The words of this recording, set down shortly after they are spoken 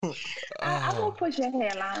I'm gonna push your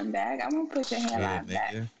hairline back. I'm gonna push your Yeah, hairline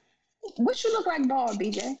back. nigga. What you look like bald,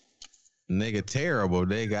 BJ? Nigga, terrible,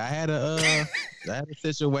 nigga. I had a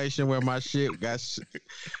situation where my shit got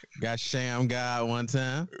sham god one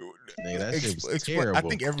time. Nigga, that shit was terrible. I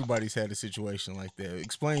think everybody's had a situation like that.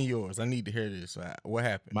 Explain yours. I need to hear this. What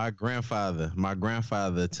happened? My grandfather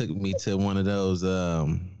took me to one of those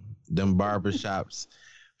them barber shops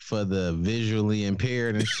for the visually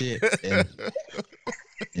impaired and shit.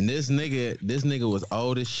 And this nigga was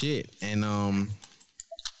old as shit. And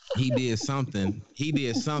he did something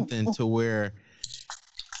to where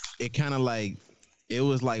it kind of like, it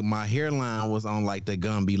was like my hairline was on like the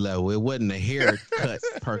Gumby level. It wasn't the haircut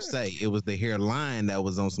per se. It was the hairline that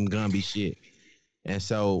was on some Gumby shit. And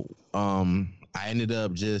so I ended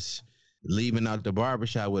up just leaving out the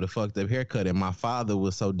barbershop with a fucked up haircut. And my father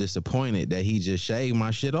was so disappointed that he just shaved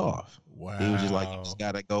my shit off. Wow. He was just like, you just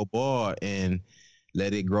gotta go bald and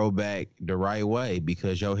let it grow back the right way,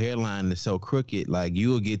 because your hairline is so crooked. Like, you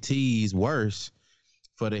will get teased worse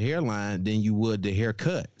for the hairline than you would the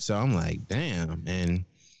haircut. So I'm like, damn. And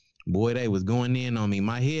boy, they was going in on me.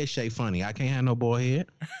 My head shape funny. I can't have no bald head.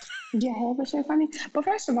 Your hair was shape funny. But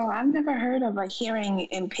first of all, I've never heard of a hearing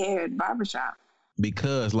impaired barbershop.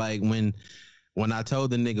 Because like when I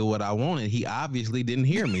told the nigga what I wanted, he obviously didn't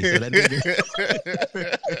hear me. So that nigga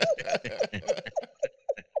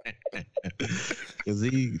Cause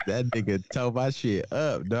that nigga tore my shit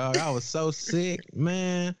up, dog. I was so sick,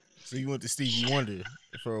 man. So you went to Stevie Wonder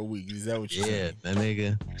for a week? Is that what you said? Yeah,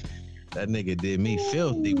 that nigga did me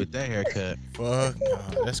filthy with that haircut. Fuck,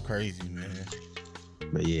 no, that's crazy, man.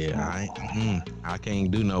 But yeah, I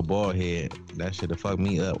can't do no bald head. That should have fucked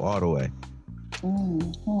me up all the way.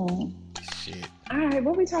 Shit. All right,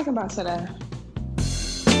 what we talking about today?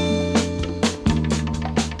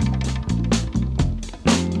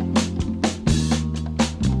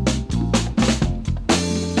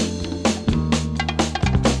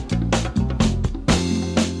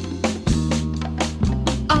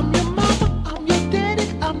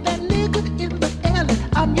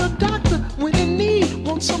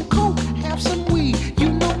 Some coke, have some weed.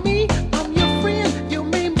 You know me, I'm your friend, your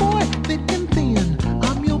main boy, thick and thin.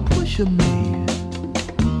 I'm your pusher man.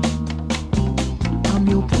 I'm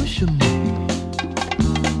your pusher man.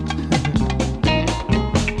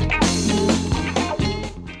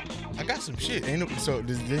 I got some shit. So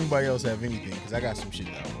does anybody else have anything? Because I got some shit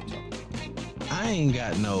that I want to talk about. I ain't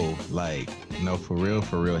got no for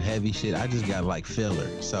real heavy shit. I just got like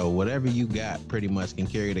filler. So whatever you got pretty much can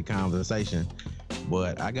carry the conversation.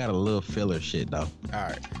 But I got a little filler shit though. All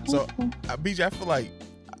right. So BJ, I feel like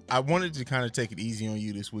I wanted to kind of take it easy on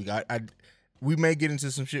you this week. We may get into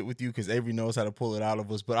some shit with you because Avery knows how to pull it out of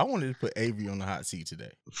us, but I wanted to put Avery on the hot seat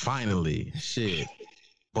today. Finally, shit,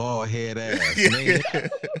 bald head ass. Nigga.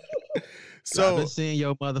 So I've been seeing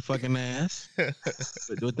your motherfucking ass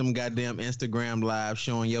with them goddamn Instagram live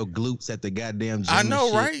showing your glutes at the goddamn gym. I know,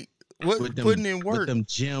 and right? With them, putting in work with them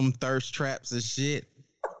gym thirst traps and shit.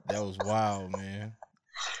 That was wild, man.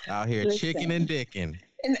 Out here chicken and dicking.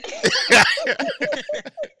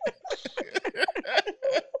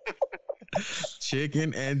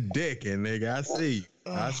 Chicken and dicking, nigga. I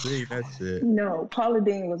see that shit. No, Paula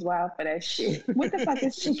Dean was wild for that shit. What the fuck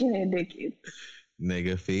is chicken and dicking?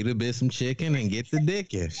 Nigga, feed a bit some chicken and get the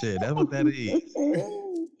dicking. Shit, that's what that is.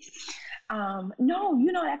 No,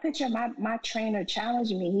 you know that picture, my trainer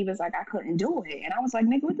challenged me. He was like, I couldn't do it. And I was like,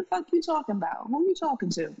 nigga, what the fuck you talking about? Who you talking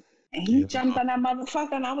to? And he jumped on that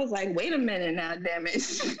motherfucker, and I was like, wait a minute now, damn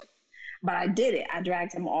it. But I did it. I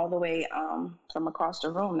dragged him all the way from across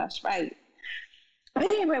the room. That's right. But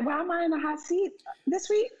anyway, why am I in the hot seat this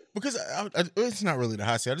week? Because it's not really the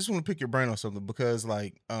hot seat. I just want to pick your brain on something because,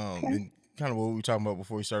 like, and kind of what we were talking about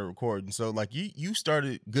before we started recording. So, like, you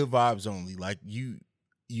started Good Vibes Only. Like, you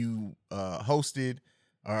hosted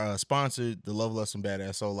or sponsored the Love Less and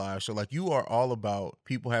Badass Soul Live show. Like, you are all about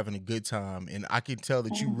people having a good time, and I can tell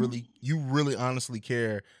that you really honestly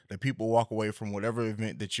care that people walk away from whatever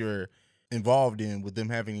event that you're involved in with them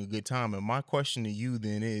having a good time. And my question to you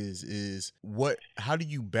then is how do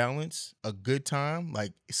you balance a good time,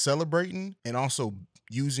 like celebrating, and also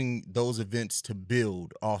using those events to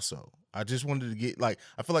build also? I just wanted to get, like,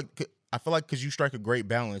 I feel like because you strike a great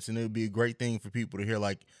balance, and it would be a great thing for people to hear,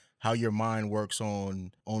 like, how your mind works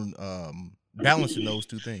on balancing those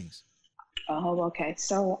two things. Oh, okay.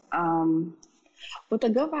 So with the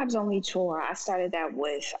Good Vibes Only tour, I started that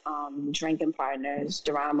with drinking partners,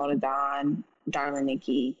 Geronimo the Don, Darla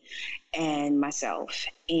Nikki, and myself.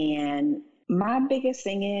 And my biggest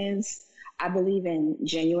thing is I believe in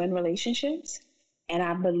genuine relationships, and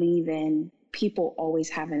I believe in people always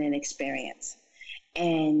having an experience.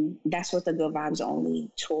 And that's what the Good Vibes Only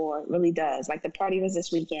tour really does. Like, the party was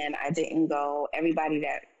this weekend. I didn't go. Everybody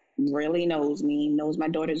that really knows me knows my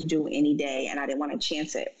daughter's due any day, and I didn't want to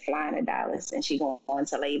chance it flying to Dallas and she going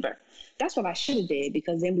into labor. That's what I should have did,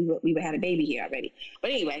 because then we would have had a baby here already.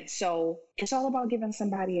 But anyway, so it's all about giving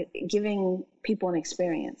people an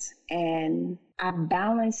experience. And I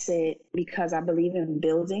balance it because I believe in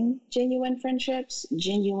building genuine friendships,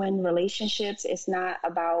 genuine relationships. It's not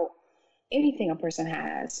about anything a person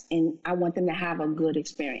has, and I want them to have a good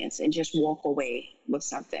experience and just walk away with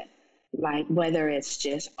something. Like, whether it's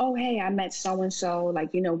just, oh, hey, I met so-and-so, like,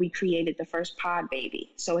 we created the first pod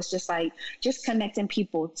baby. So it's just like, just connecting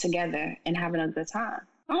people together and having a good time.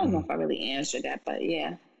 I don't know if I really answered that, but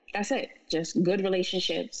yeah, that's it. Just good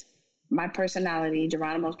relationships, my personality,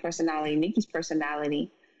 Geronimo's personality, Nikki's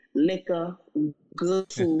personality, liquor,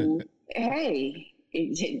 good food. Hey,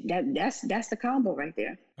 that's the combo right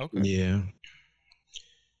there. Okay. Yeah.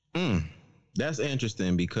 That's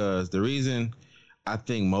interesting, because the reason I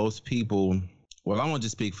think most people, well, I want to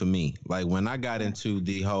speak for me. Like, when I got into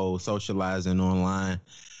the whole socializing online,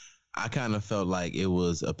 I kind of felt like it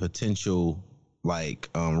was a potential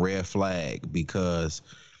red flag, because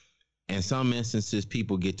in some instances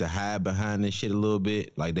people get to hide behind this shit a little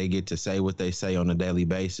bit. Like, they get to say what they say on a daily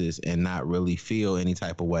basis and not really feel any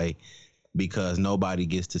type of way, because nobody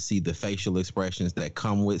gets to see the facial expressions that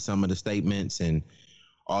come with some of the statements and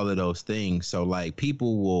all of those things. So like,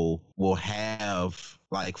 people will have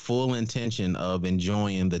like full intention of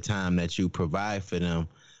enjoying the time that you provide for them,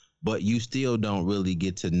 but you still don't really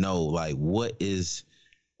get to know like what is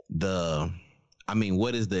the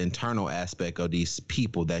internal aspect of these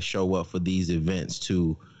people that show up for these events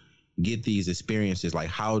to get these experiences. Like,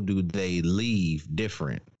 how do they leave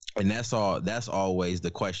different? And that's always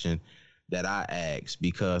the question that I ask,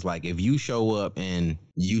 because like, if you show up and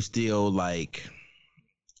you still like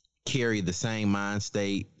carry the same mind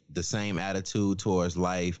state, the same attitude towards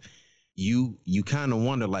life, you kind of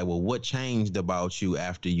wonder like, well, what changed about you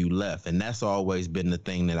after you left? And that's always been the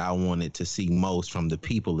thing that I wanted to see most from the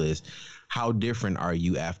people, is how different are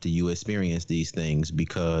you after you experience these things?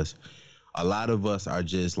 Because a lot of us are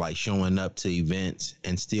just like showing up to events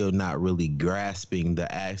and still not really grasping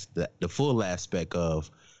the full aspect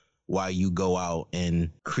of why you go out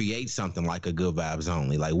and create something like a Good Vibes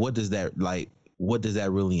Only. Like, what does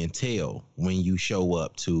that really entail when you show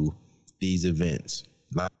up to these events?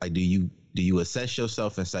 Like, do you assess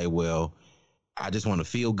yourself and say, well, I just want to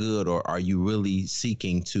feel good, or are you really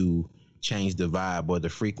seeking to change the vibe or the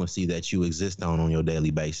frequency that you exist on your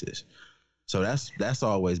daily basis? So that's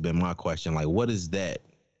always been my question. Like, what is that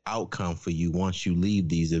outcome for you once you leave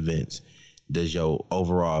these events? Does your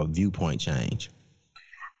overall viewpoint change?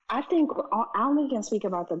 I think I only can speak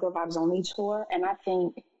about the Good Vibes Only tour, and I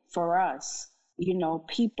think for us,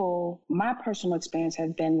 people, my personal experience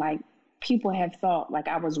has been like, people have thought like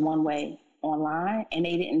I was one way online, and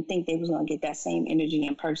they didn't think they was going to get that same energy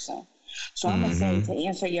in person. So I'm going to say, to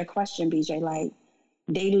answer your question, BJ, like,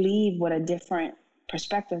 they leave with a different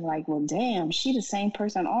perspective. Like, well, damn, she the same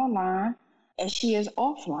person online as she is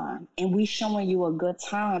offline, and we showing you a good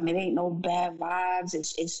time. It ain't no bad vibes.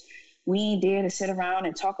 It's we ain't there to sit around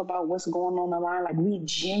and talk about what's going on online. Like, we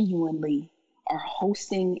genuinely are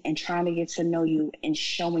hosting and trying to get to know you and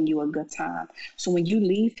showing you a good time. So when you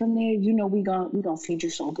leave from there, we gonna feed you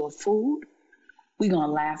some good food. We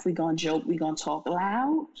gonna laugh. We gonna joke. We gonna talk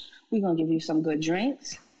loud. We gonna give you some good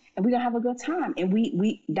drinks, and we gonna have a good time. And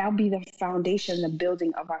we that'll be the foundation, the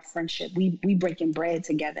building of our friendship. We breaking bread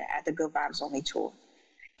together at the Good Vibes Only tour,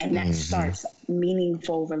 and that starts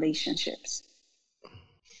meaningful relationships.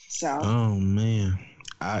 So, oh man,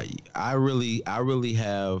 I really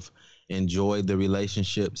have enjoyed the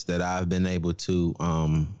relationships that I've been able to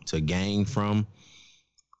gain from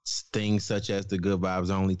things such as the Good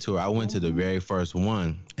Vibes Only tour. I went to the very first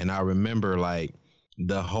one, and I remember like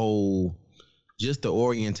just the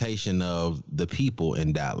orientation of the people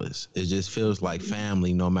in Dallas. It just feels like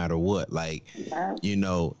family no matter what. Like,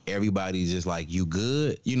 everybody's just like, you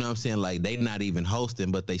good? You know what I'm saying? Like, they not even hosting,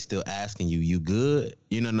 but they still asking you good?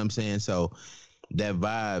 You know what I'm saying? So that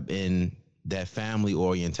vibe and that family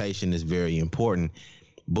orientation is very important.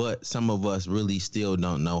 But some of us really still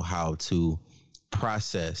don't know how to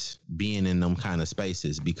process being in them kind of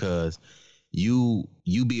spaces, because you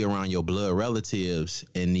be around your blood relatives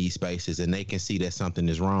in these spaces and they can see that something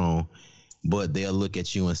is wrong, but they'll look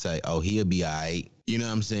at you and say, oh, he'll be all right. You know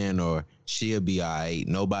what I'm saying? Or she'll be all right.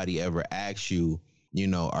 Nobody ever asks you,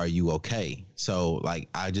 are you okay? So like,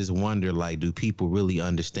 I just wonder, like, do people really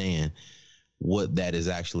understand what that is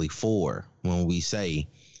actually for when we say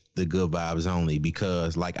the Good Vibes Only,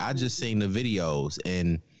 because like I just seen the videos,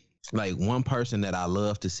 and like one person that I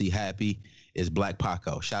love to see happy is Black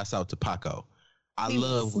Paco. Shouts out to Paco. He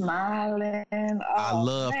was smiling. I Oh,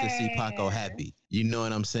 love to see Paco man. happy. You know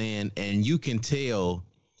what I'm saying? And you can tell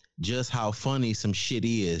just how funny some shit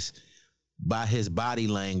is by his body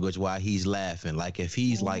language while he's laughing. Like if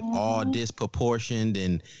he's like all disproportioned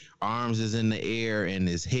and arms is in the air and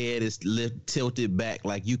his head is tilted back,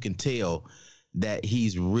 like you can tell that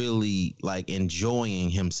he's really like enjoying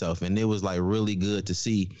himself. And it was like really good to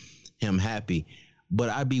see him happy. But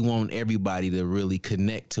I be wanting everybody to really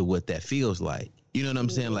connect to what that feels like. You know what I'm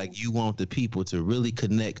saying? Like you want the people to really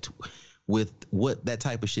connect with what that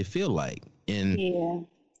type of shit feel like. And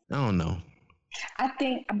I don't know. I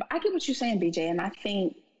think I get what you're saying, BJ, and I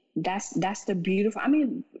think that's the beautiful. I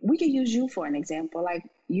mean, we could use you for an example. Like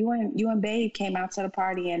you and Babe came out to the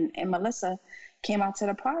party, and Melissa came out to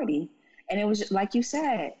the party, and it was just, like you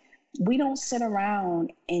said, we don't sit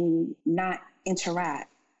around and not interact.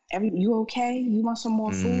 You okay? You want some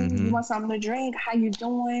more food? You want something to drink? How you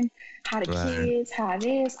doing? How the kids? How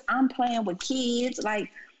this? I'm playing with kids. Like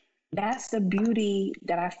that's the beauty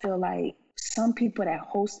that I feel like some people that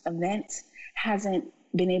host events hasn't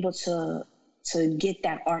been able to get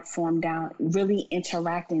that art form down, really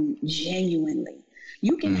interacting genuinely.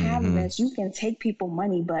 You can have events, you can take people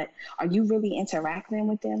money, but are you really interacting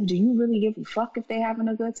with them? Do you really give a fuck if they're having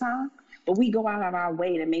a good time? But we go out of our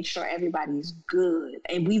way to make sure everybody's good.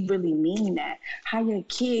 And we really mean that. How your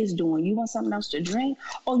kids doing? You want something else to drink?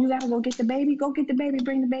 Oh, you gotta go get the baby? Go get the baby,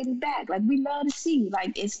 bring the baby back. Like we love to see.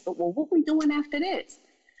 Like it's well, what we doing after this?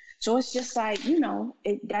 So it's just like, you know,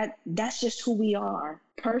 that's just who we are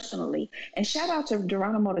personally. And shout out to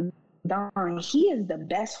Geronimo the Don. He is the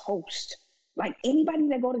best host. Like anybody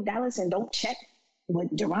that go to Dallas and don't check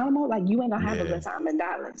with Geronimo, like you ain't gonna have a good time in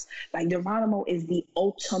Dallas. Like Geronimo is the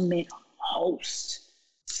ultimate host.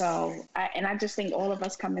 So I just think all of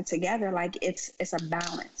us coming together, like it's a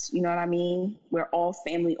balance. You know what I mean? We're all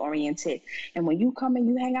family oriented. And when you come and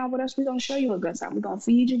you hang out with us, we're gonna show you a good time. We're gonna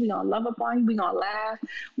feed you, we're gonna love upon you, we're gonna laugh,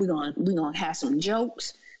 we're gonna have some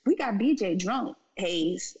jokes. We got BJ drunk,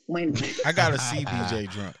 Hayes, when I gotta see BJ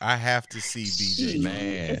drunk. I have to see BJ.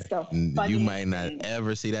 Man, you might not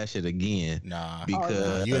ever see that shit again. Nah,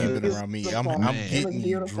 because you ain't been around me. I'm getting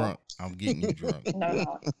you drunk. I'm getting you drunk.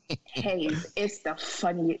 No, Hayes, it's the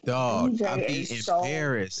funniest. Dog, BJ I be is so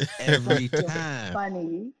embarrassed every time.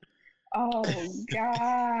 funny. Oh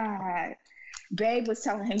God. Babe was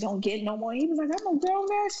telling him don't get no more. He was like, I'm a grown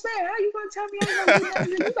ass man. How you gonna tell me I don't get no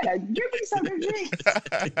drink? You better give me something to drink.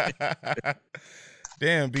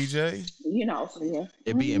 Damn, BJ. You know, for you.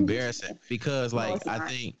 It'd be embarrassing because like I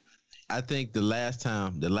think the last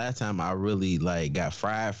time I really like got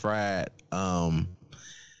fried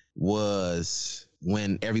was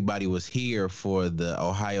when everybody was here for the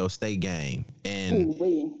Ohio State game. And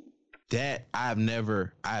that I've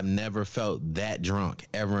never felt that drunk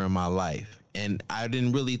ever in my life. And I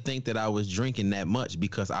didn't really think that I was drinking that much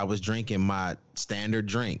because I was drinking my standard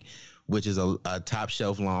drink, which is a top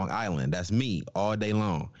shelf Long Island. That's me all day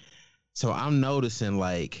long. So I'm noticing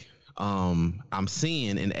like I'm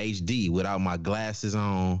seeing in HD without my glasses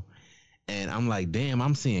on, and I'm like, damn,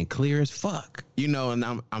 I'm seeing clear as fuck, you know, and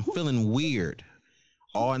I'm feeling weird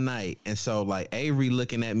all night. And so like Avery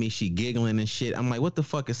looking at me, she giggling and shit. I'm like, what the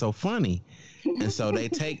fuck is so funny? And so they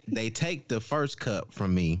take the first cup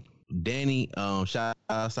from me. Danny, shout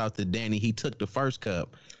out to Danny. He took the first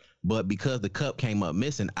cup, but because the cup came up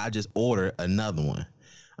missing, I just ordered another one.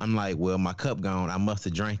 I'm like, well, my cup gone. I must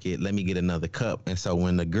have drank it. Let me get another cup. And so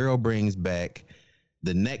when the girl brings back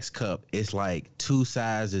the next cup, it's like 2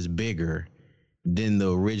 sizes bigger than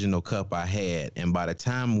the original cup I had. And by the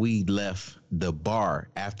time we left the bar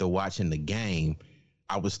after watching the game,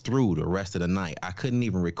 I was through the rest of the night. I couldn't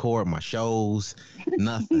even record my shows,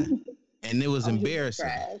 nothing. And it was embarrassing.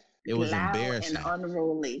 It was loud embarrassing. And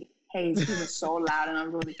unruly. Hayes, he was so loud and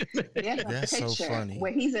unruly. There's a That's picture so funny.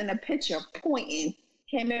 where he's in the picture pointing.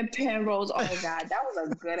 Him and Penrose. Oh God, that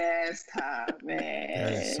was a good ass time,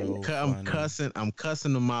 man. So I'm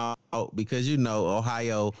cussing them out because you know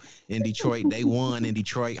Ohio and Detroit, they won in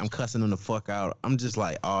Detroit. I'm cussing them the fuck out. I'm just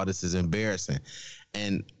like, oh, this is embarrassing.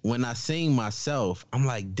 And when I seen myself, I'm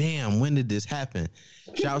like, damn, when did this happen?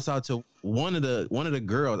 Shouts out to one of the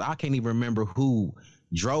girls. I can't even remember who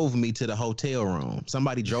drove me to the hotel room.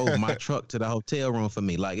 Somebody drove my truck to the hotel room for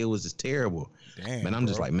me. Like it was just terrible. Damn, and I'm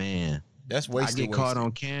just like, man, that's wasted. I get caught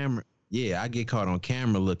on camera. Yeah, I get caught on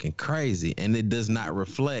camera looking crazy, and it does not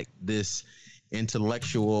reflect this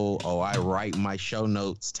intellectual, oh, I write my show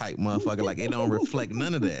notes type motherfucker. Like it don't reflect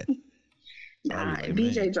none of that. Nah, yeah,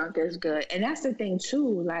 BJ man. drunk is good. And that's the thing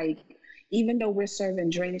too. Like, even though we're serving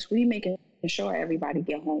drinks, we making sure everybody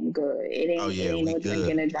get home good. It Oh ain't it yeah, ain't we no good.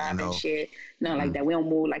 drinking and Ain't driving no. shit. Nothing like Mm, that. We don't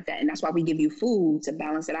move like that. And that's why we give you food to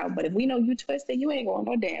balance it out. But if we know you twisted, you ain't going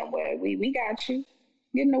no damn way. We got you.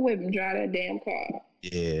 Get in the whip and drive that damn car.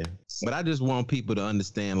 yeah, but I just want people to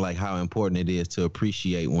understand like how important it is to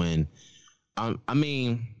appreciate when I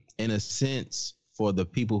mean, in a sense, for the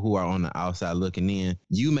people who are on the outside looking in,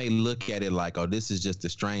 you may look at it like, oh, this is just a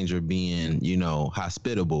stranger being,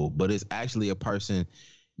 hospitable, but it's actually a person,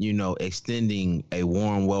 extending a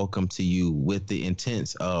warm welcome to you with the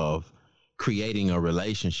intents of creating a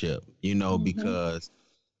relationship, Mm-hmm. because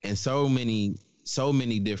in so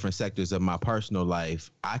many different sectors of my personal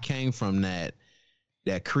life, I came from that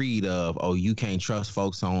creed of, oh, you can't trust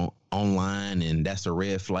folks online, and that's a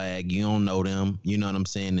red flag, you don't know them, you know what I'm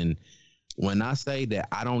saying? And when I say that,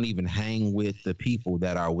 I don't even hang with the people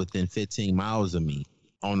that are within 15 miles of me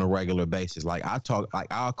on a regular basis. Like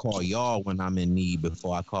I'll call y'all when I'm in need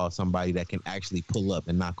before I call somebody that can actually pull up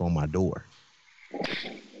and knock on my door.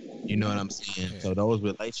 You know what I'm saying? Yeah. So those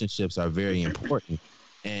relationships are very important.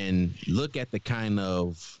 And look at the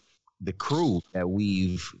crew that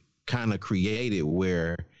we've kind of created,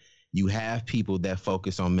 where you have people that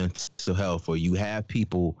focus on mental health, or you have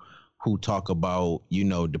people who talk about,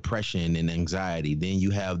 depression and anxiety. Then you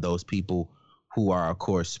have those people who are, of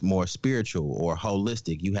course, more spiritual or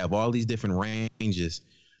holistic. You have all these different ranges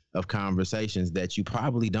of conversations that you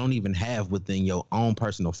probably don't even have within your own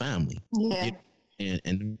personal family. Yeah.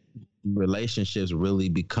 And relationships really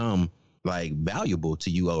become like valuable to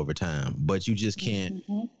you over time, but you just can't.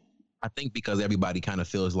 Mm-hmm. I think because everybody kind of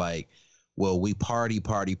feels like, well, we party,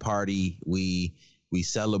 we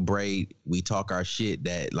celebrate, we talk our shit,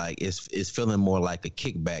 that like it's feeling more like a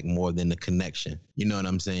kickback more than a connection. You know what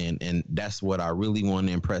I'm saying? And that's what I really want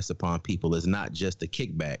to impress upon people, is not just a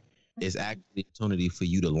kickback. It's actually an opportunity for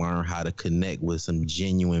you to learn how to connect with some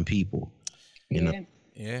genuine people. You know?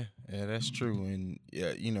 Yeah. Yeah, that's true. And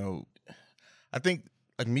yeah, I think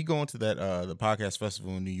like me going to that the podcast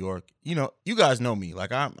festival in New York, you guys know me.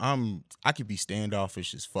 Like I could be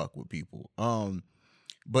standoffish as fuck with people.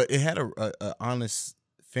 But it had a honest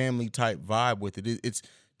family type vibe with it. It's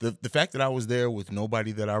the fact that I was there with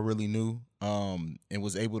nobody that I really knew, and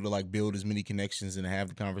was able to like build as many connections and have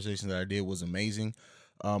the conversations that I did was amazing.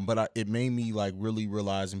 But it made me like really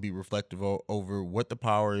realize and be reflective over what the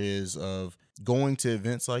power is of going to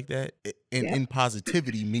events like that, and Yeah. in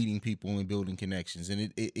positivity, meeting people and building connections.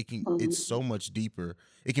 And it's so much deeper.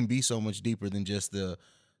 It can be so much deeper than just the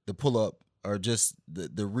pull up or just the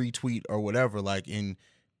retweet or whatever. Like it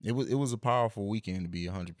was a powerful weekend, to be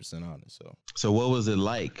 100% honest. So what was it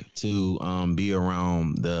like to be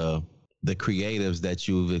around the creatives that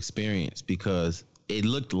you've experienced? Because it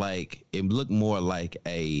looked more like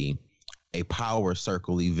a power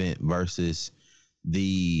circle event versus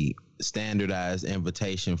the standardized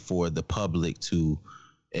invitation for the public to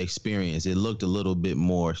experience. It looked a little bit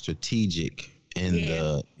more strategic in Yeah.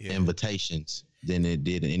 the Yeah. invitations than it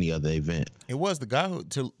did in any other event. It was the guy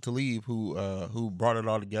to leave who brought it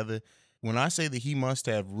all together. When I say that he must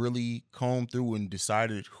have really combed through and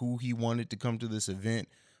decided who he wanted to come to this event,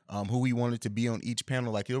 who he wanted to be on each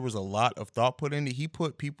panel, like there was a lot of thought put into it. He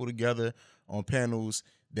put people together on panels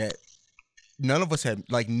that none of us had,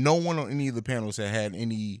 like no one on any of the panels had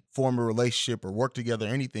any former relationship or worked together or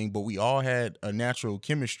anything, but we all had a natural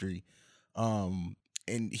chemistry.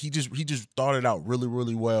 And he just thought it out really,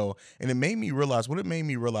 really well. And it made me realize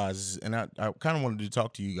is, and I kind of wanted to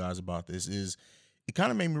talk to you guys about this, is it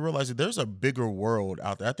kind of made me realize that there's a bigger world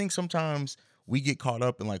out there. I think sometimes we get caught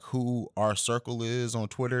up in like who our circle is on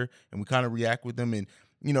Twitter, and we kind of react with them. And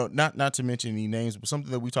not to mention any names, but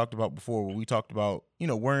something that we talked about before, where we talked about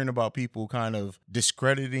worrying about people kind of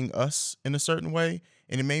discrediting us in a certain way.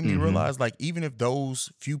 And it made me realize, like, even if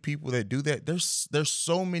those few people that do that, there's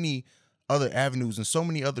so many other avenues and so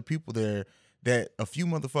many other people there that a few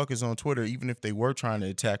motherfuckers on Twitter, even if they were trying to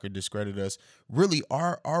attack or discredit us, really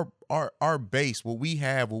our base, what we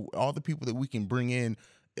have, all the people that we can bring in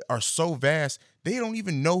are so vast, they don't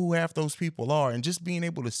even know who half those people are. And just being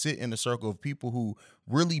able to sit in a circle of people who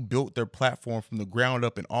really built their platform from the ground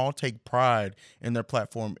up and all take pride in their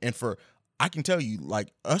platform. And I can tell you,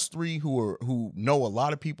 like, us three who know a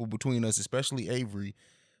lot of people between us, especially Avery,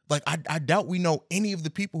 like I doubt we know any of the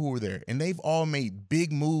people who were there, and they've all made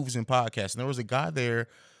big moves in podcasts. And there was a guy there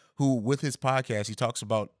who, with his podcast, he talks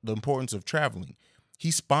about the importance of traveling.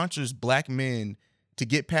 He sponsors black men to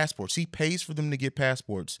get passports. He pays for them to get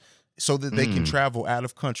passports so that they can travel out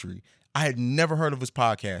of country. I had never heard of his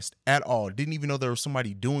podcast at all. Didn't even know there was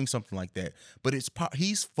somebody doing something like that. But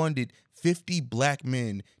he's funded 50 black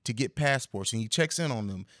men to get passports, and he checks in on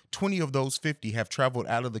them. 20 of those 50 have traveled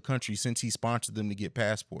out of the country since he sponsored them to get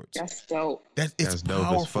passports. That's dope. It's dope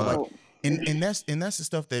powerful. as fuck. Like, and that's the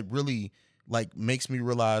stuff that really like makes me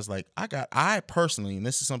realize like I personally, and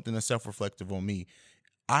this is something that's self-reflective on me,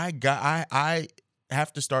 I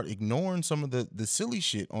have to start ignoring some of the silly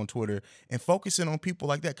shit on Twitter and focusing on people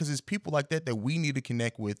like that, because it's people like that we need to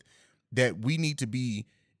connect with, that we need to be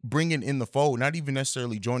bringing in the fold, not even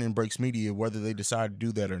necessarily joining Breaks Media, whether they decide to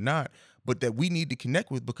do that or not, but that we need to connect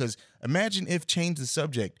with. Because imagine if Change the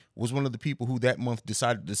Subject was one of the people who that month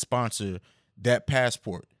decided to sponsor that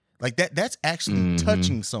passport. Like that's actually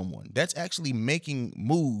touching someone. That's actually making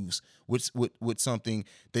moves with something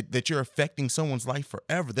that you're affecting someone's life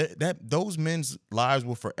forever. That those men's lives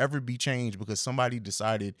will forever be changed because somebody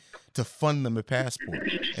decided to fund them a passport.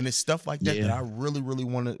 And it's stuff like that that I really, really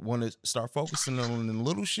want to start focusing on. And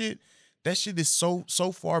little shit, that shit is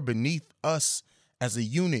so far beneath us as a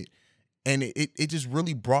unit. And it just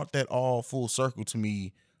really brought that all full circle to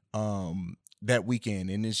me that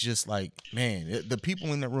weekend. And it's just like, man, the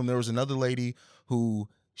people in that room, there was another lady who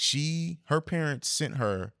her parents sent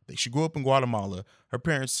her, she grew up in Guatemala. Her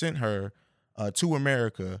parents sent her to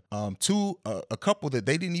America, to a couple that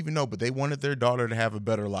they didn't even know, but they wanted their daughter to have a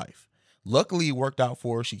better life. Luckily, it worked out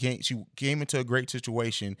for her. She came into a great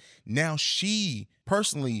situation. Now she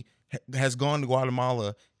personally has gone to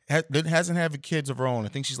Guatemala, hasn't had kids of her own. I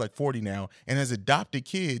think she's like 40 now, and has adopted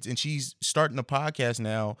kids, and she's starting a podcast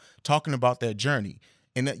now talking about that journey.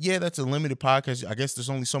 And that's a limited podcast. I guess there's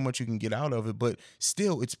only so much you can get out of it, but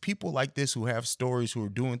still, it's people like this who have stories, who are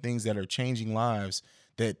doing things that are changing lives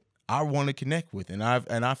that I want to connect with. And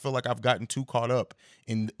I feel like I've gotten too caught up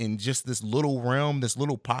in just this little realm, this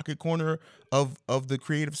little pocket corner of the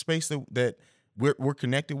creative space that we're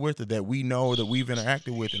connected with, or that we know, that we've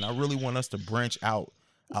interacted with. And I really want us to branch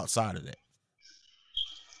outside of that.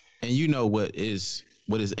 And you know what is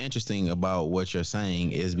interesting about what you're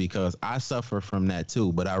saying is because I suffer from that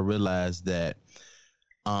too, but I realize that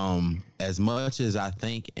as much as I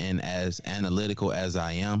think and as analytical as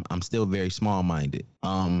I am, I'm still very small-minded.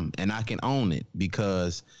 And I can own it,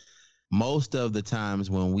 because most of the times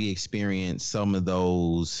when we experience some of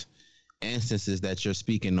those instances that you're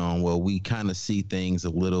speaking on, where we kind of see things a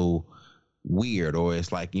little weird, or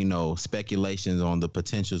it's like, speculations on the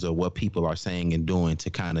potentials of what people are saying and doing to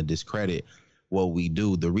kind of discredit what we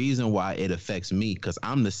do. The reason why it affects me, because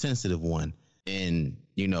I'm the sensitive one in,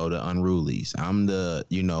 the Unrulies. I'm the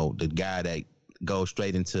guy that goes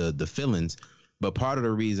straight into the feelings. But part of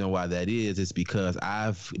the reason why that is because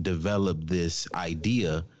I've developed this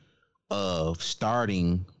idea of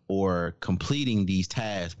starting or completing these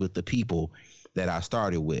tasks with the people that I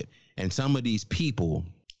started with. And some of these people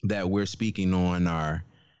that we're speaking on are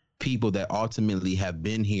people that ultimately have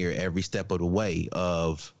been here every step of the way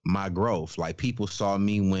of my growth. Like, people saw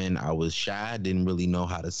me when I was shy, didn't really know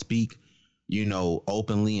how to speak,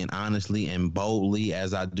 openly and honestly and boldly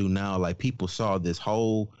as I do now. Like, people saw this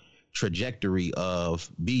whole trajectory of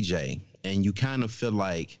BJ, and you kind of feel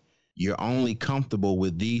like you're only comfortable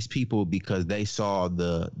with these people because they saw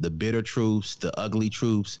the bitter truths, the ugly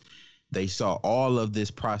truths. They saw all of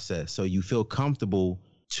this process. So you feel comfortable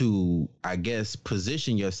to, I guess,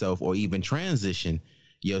 position yourself or even transition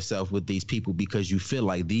yourself with these people because you feel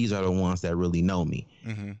like these are the ones that really know me.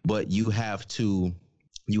 Mm-hmm. But you have to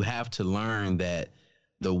learn that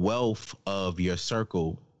the wealth of your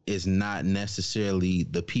circle is not necessarily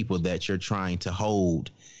the people that you're trying to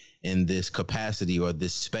hold in this capacity or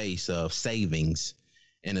this space of savings,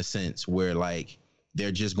 in a sense, where like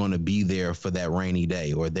they're just going to be there for that rainy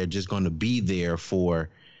day, or they're just going to be there for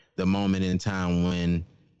the moment in time when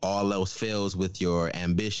all else fails with your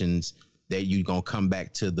ambitions, that you're going to come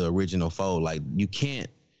back to the original fold. Like, you can't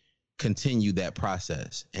continue that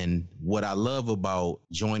process. And what I love about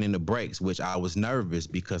joining the Breaks, which I was nervous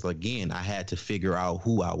because, again, I had to figure out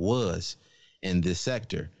who I was in this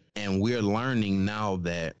sector. And we're learning now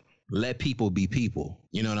that let people be people.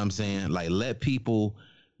 You know what I'm saying? Like, let people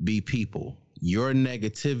be people. Your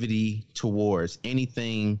negativity towards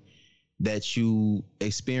anything that you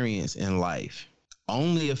experience in life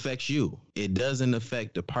only affects you. It doesn't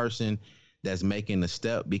affect the person that's making the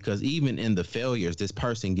step, because even in the failures, this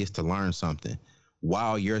person gets to learn something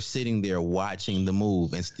while you're sitting there watching the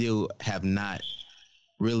move and still have not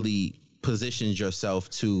really positioned yourself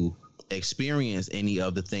to experience any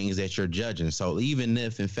of the things that you're judging. So even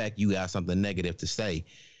if, in fact, you got something negative to say,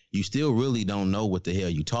 you still really don't know what the hell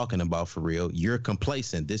you're talking about for real. You're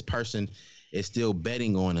complacent. This person is still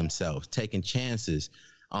betting on themselves, taking chances,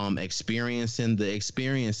 experiencing the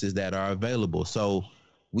experiences that are available. So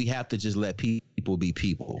we have to just let people be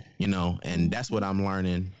people, you know, and that's what I'm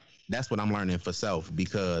learning. That's what I'm learning for self,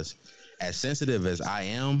 because as sensitive as I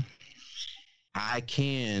am, I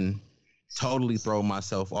can totally throw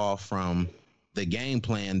myself off from the game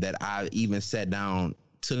plan that I even sat down,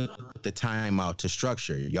 took the time out to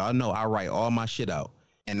structure. Y'all know I write all my shit out,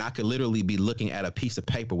 and I could literally be looking at a piece of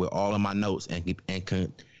paper with all of my notes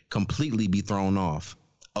and completely be thrown off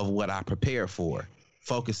of what I prepared for,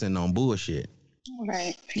 focusing on bullshit.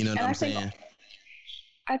 Right. You know what I'm saying?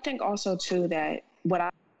 I think also too that what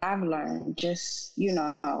I've learned, just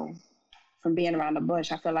from being around the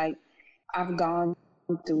bush, I feel like I've gone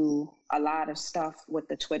through a lot of stuff with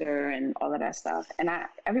the Twitter and all of that stuff, and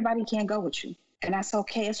everybody can't go with you, and that's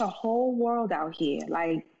okay. It's a whole world out here.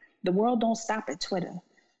 Like, the world don't stop at Twitter.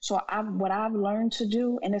 So what I've learned to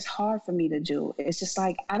do, and it's hard for me to do, it's just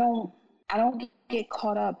like I don't get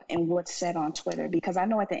caught up in what's said on Twitter, because I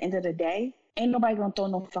know at the end of the day, ain't nobody gonna throw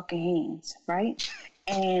no fucking hands, right?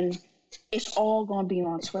 And it's all gonna be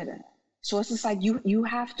on Twitter. So it's just like you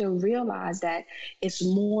have to realize that it's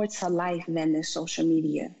more to life than this social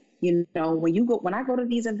media. You know, when I go to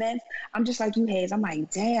these events, I'm just like you, Hayes. I'm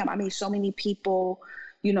like, damn, I meet so many people,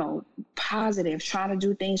 positive, trying to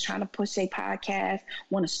do things, trying to push a podcast,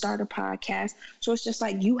 want to start a podcast. So it's just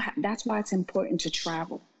like that's why it's important to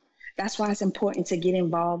travel. That's why it's important to get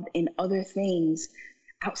involved in other things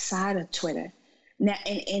outside of Twitter. Now,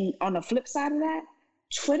 and on the flip side of that,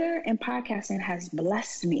 Twitter and podcasting has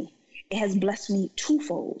blessed me. It has blessed me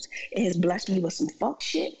twofold. It has blessed me with some fuck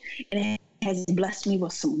shit, and it has blessed me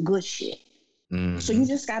with some good shit. Mm-hmm. So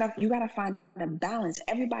you gotta find a balance.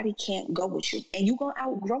 Everybody can't go with you, and you're gonna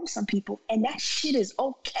outgrow some people, and that shit is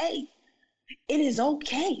okay. It is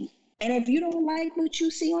okay. And if you don't like what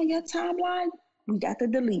you see on your timeline, we got the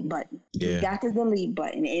delete button. Yeah. You got the delete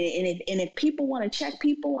button. And if people want to check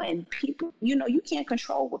people, and people, you can't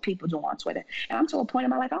control what people do on Twitter. And I'm to a point in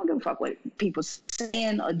my life, I don't give a fuck what people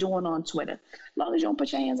saying or doing on Twitter. As long as you don't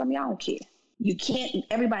put your hands on me, I don't care.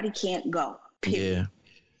 Everybody can't go. Period. Yeah.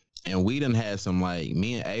 And we done had some, like,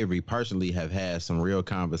 me and Avery personally have had some real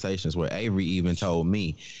conversations where Avery even told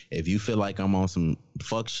me, if you feel like I'm on some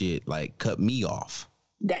fuck shit, like, cut me off.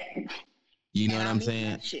 You know what I'm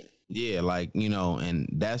saying? Yeah, like, and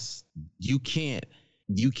that's, you can't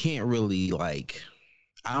really, like,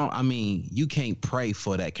 you can't pray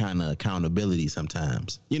for that kind of accountability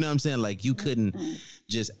sometimes. You know what I'm saying? Like, you couldn't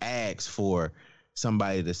just ask for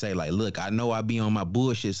somebody to say, like, look, I know I be on my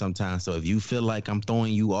bullshit sometimes, so if you feel like I'm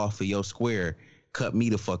throwing you off of your square, cut me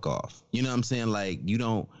the fuck off. You know what I'm saying? Like, you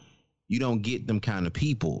don't get them kind of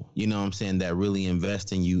people, you know what I'm saying, that really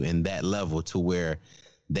invest in you in that level to where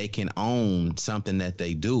they can own something that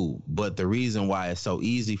they do. But the reason why it's so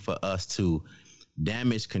easy for us to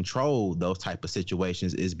damage control those type of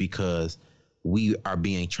situations is because we are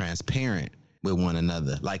being transparent with one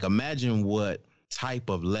another. Like, imagine what type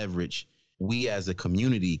of leverage we as a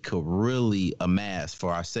community could really amass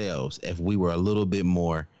for ourselves if we were a little bit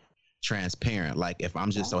more transparent. Like, if I'm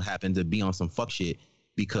just so happen to be on some fuck shit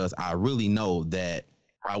because I really know that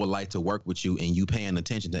I would like to work with you and you paying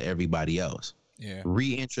attention to everybody else. Yeah.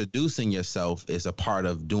 Reintroducing yourself is a part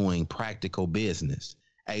of doing practical business.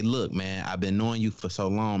 Hey, look, man, I've been knowing you for so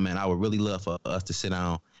long, man. I would really love for us to sit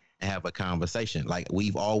down and have a conversation. Like,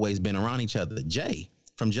 we've always been around each other. Jay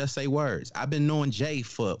from Just Say Words. I've been knowing Jay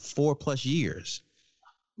for 4+ years.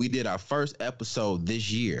 We did our first episode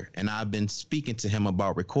this year, and I've been speaking to him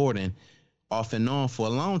about recording off and on for a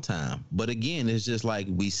long time. But again, it's just like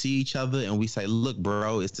we see each other and we say, look,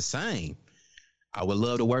 bro, it's the same. I would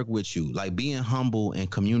love to work with you. Like, being humble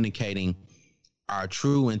and communicating our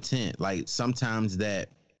true intent. Like, sometimes that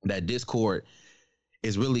discord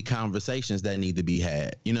is really conversations that need to be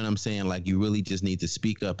had. You know what I'm saying? Like, you really just need to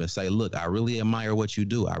speak up and say, look, I really admire what you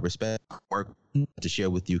do. I respect work to share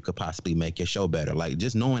with you could possibly make your show better. Like,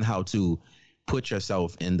 just knowing how to put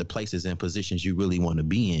yourself in the places and positions you really want to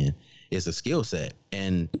be in is a skill set.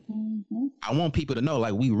 And I want people to know,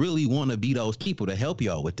 like, we really want to be those people to help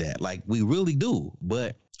y'all with that. Like, we really do.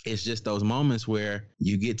 But it's just those moments where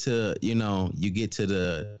you get to,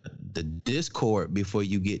 the discord before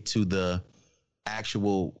you get to the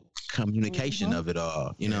actual communication of it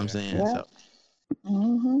all. You know what I'm saying? Yeah.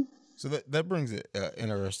 So that brings an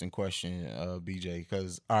interesting question, BJ,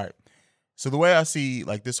 because, all right, so the way I see,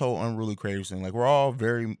 like, this whole Unruly Cre8tives thing, like,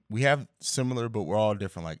 we have similar, but we're all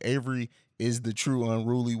different. Like, Avery is the true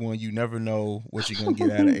unruly one. You never know what you're going to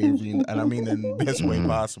get out of Avery. And I mean that in the best way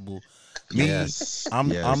possible. Me, Yes. I'm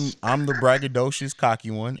Yes. I'm the braggadocious,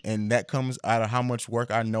 cocky one, and that comes out of how much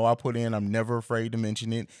work I know I put in. I'm never afraid to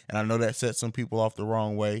mention it, and I know that sets some people off the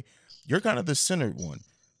wrong way. You're kind of the centered one.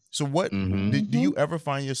 So what Mm-hmm. do you ever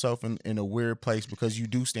find yourself in a weird place because you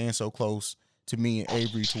do stand so close to me and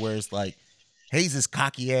Avery to where it's like Hayes is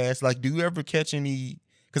cocky ass? Like, do you ever catch any?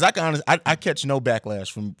 Because I can honestly, I catch no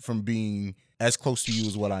backlash from being as close to you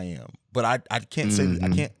as what I am. But I can't say that I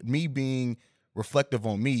Mm-hmm. can't me being reflective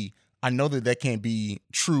on me. I know that that can't be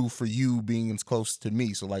true for you being as close to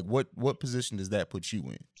me. So like, what position does that put you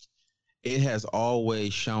in? It has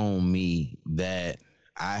always shown me that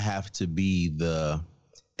I have to be the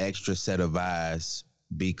extra set of eyes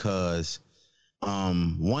because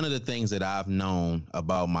one of the things that I've known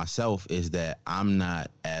about myself is that I'm not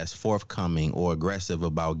as forthcoming or aggressive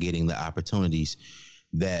about getting the opportunities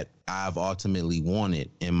that I've ultimately wanted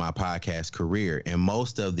in my podcast career. And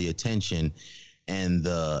most of the attention and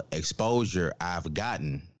the exposure I've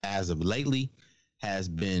gotten as of lately has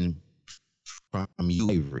been from you,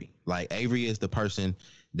 Avery. Like Avery is the person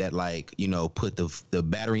that like, you know, put the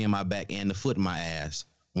battery in my back and the foot in my ass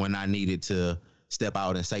when I needed to step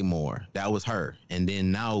out and say more. That was her. And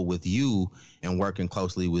then now with you and working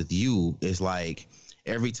closely with you, it's like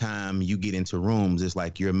every time you get into rooms, it's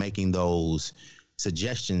like you're making those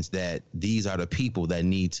suggestions that these are the people that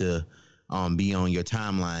need to be on your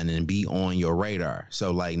timeline and be on your radar.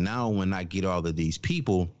 So like now when I get all of these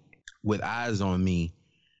people with eyes on me,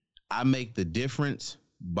 I make the difference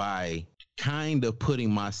by kind of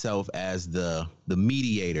putting myself as the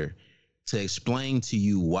mediator to explain to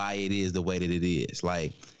you why it is the way that it is.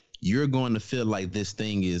 Like you're going to feel like this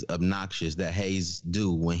thing is obnoxious that Hayes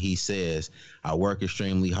do when he says I work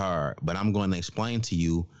extremely hard, but I'm going to explain to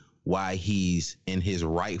you why he's in his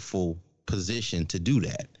rightful position to do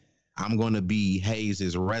that. I'm going to be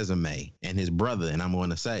Hayes's resume and his brother, and I'm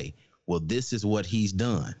going to say, well, this is what he's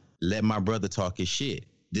done. Let my brother talk his shit.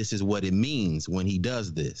 This is what it means when he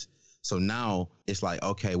does this. So now it's like,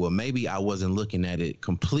 okay, well, maybe I wasn't looking at it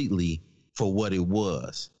completely for what it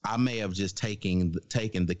was. I may have just taken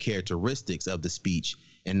the characteristics of the speech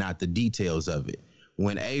and not the details of it.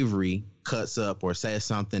 When Avery cuts up or says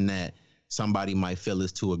something that somebody might feel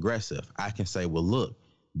is too aggressive, I can say, well, look,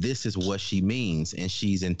 this is what she means, and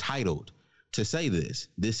she's entitled to say this.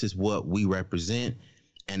 This is what we represent,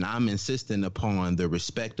 and I'm insisting upon the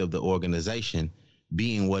respect of the organization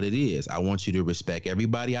being what it is. I want you to respect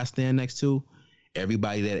everybody I stand next to,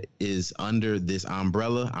 everybody that is under this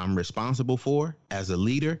umbrella I'm responsible for as a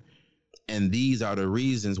leader. And these are the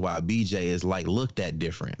reasons why BJ is like looked at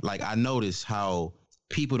different. Like I notice how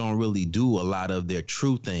people don't really do a lot of their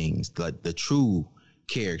true things, like the true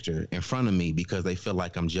character in front of me because they feel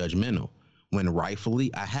like I'm judgmental. When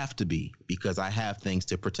rightfully I have to be because I have things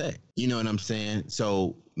to protect. You know what I'm saying?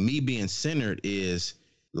 So me being centered is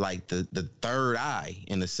like the third eye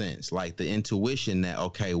in a sense, like the intuition that,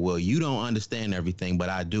 okay, well, you don't understand everything, but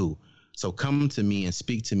I do. So come to me and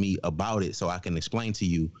speak to me about it so I can explain to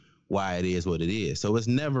you why it is what it is. So it's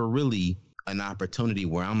never really an opportunity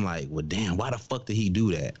where I'm like, well, damn, why the fuck did he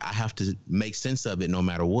do that? I have to make sense of it no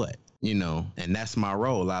matter what, you know, and that's my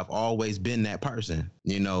role. I've always been that person.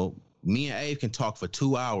 You know, me and Abe can talk for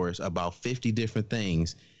 2 hours about 50 different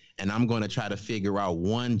things, and I'm going to try to figure out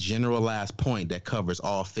one generalized point that covers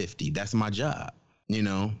all 50. That's my job, you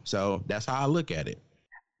know? So that's how I look at it.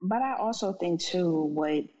 But I also think too,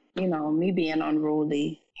 what, you know, me being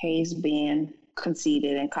unruly, Hayes being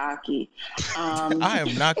conceited and cocky. I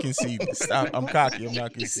am not conceited. Stop. I'm cocky. I'm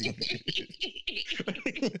not conceited.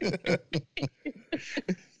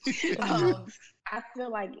 I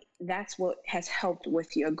feel like that's what has helped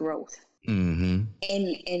with your growth. Mm-hmm.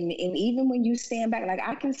 And even when you stand back, like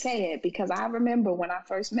I can say it because I remember when I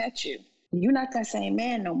first met you, you're not that same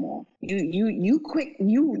man no more.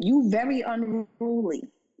 You very unruly.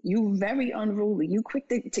 You very unruly. You quick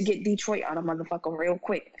to get Detroit out of motherfucker real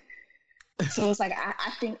quick. So it's like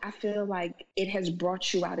I feel like it has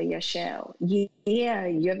brought you out of your shell. Yeah,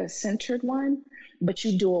 you're the centered one, but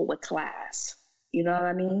you do it with class. You know what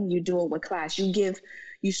I mean? You do it with class.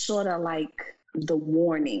 You sort of like the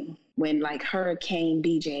warning when like Hurricane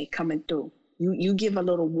BJ coming through. You give a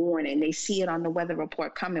little warning. They see it on the weather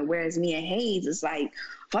report coming. Whereas me and Hayes is like,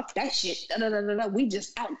 fuck that shit. Da, da, da, da, da. We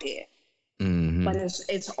just out there. Mm-hmm. But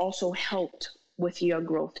it's also helped with your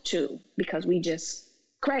growth too because we just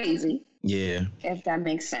crazy. Yeah. If that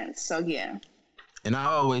makes sense. So yeah. And I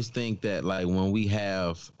always think that like when we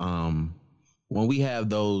have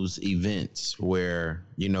those events where,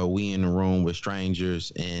 you know, we in a room with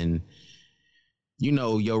strangers and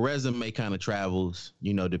your resume kind of travels,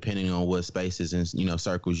 depending on what spaces and,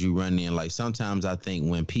 circles you run in. Like sometimes I think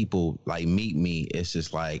when people like meet me, it's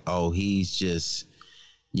just like, oh, he's just,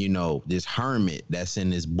 this hermit that's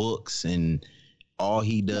in his books and all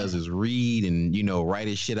he does is read and, write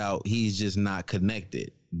his shit out. He's just not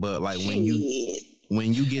connected. But like when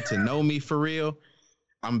you get to know me for real,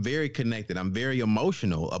 I'm very connected. I'm very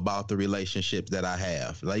emotional about the relationships that I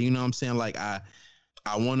have. Like, you know what I'm saying? Like I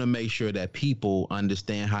want to make sure that people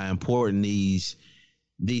understand how important these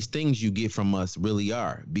things you get from us really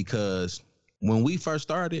are. Because when we first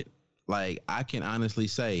started, like I can honestly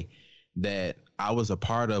say that I was a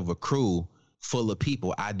part of a crew full of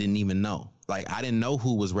people I didn't even know. Like I didn't know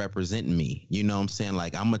who was representing me. You know what I'm saying?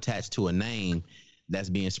 Like I'm attached to a name that's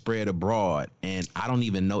being spread abroad and I don't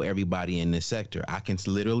even know everybody in this sector. I can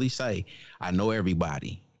literally say I know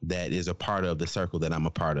everybody that is a part of the circle that I'm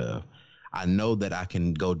a part of. I know that I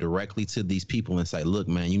can go directly to these people and say, look,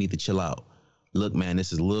 man, you need to chill out. Look, man,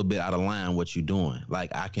 this is a little bit out of line what you're doing.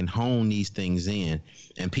 Like I can hone these things in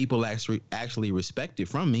and people actually respect it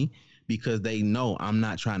from me because they know I'm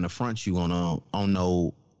not trying to front you on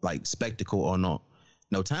no like spectacle or no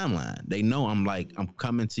timeline. They know I'm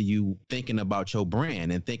coming to you thinking about your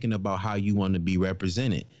brand and thinking about how you want to be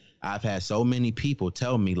represented. I've had so many people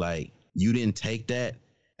tell me like, you didn't take that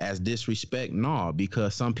as disrespect. No,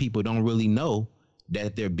 because some people don't really know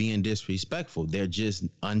that they're being disrespectful. They're just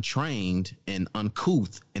untrained and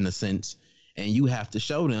uncouth in a sense. And you have to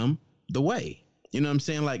show them the way. You know what I'm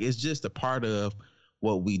saying? Like, it's just a part of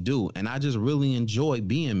what we do. And I just really enjoy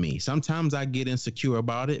being me. Sometimes I get insecure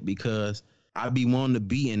about it because I be wanting to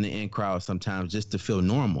be in the in crowd sometimes just to feel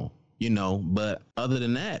normal, But other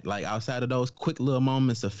than that, like outside of those quick little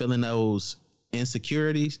moments of feeling those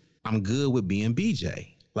insecurities, I'm good with being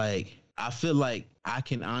BJ. Like, I feel like I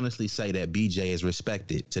can honestly say that BJ is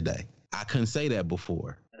respected today. I couldn't say that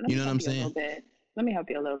before. You know what I'm saying? Let me help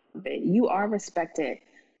you a little bit. You are respected,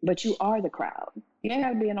 but you are the crowd. You ain't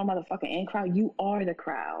got to be in no motherfucking in crowd. You are the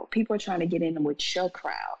crowd. People are trying to get in with your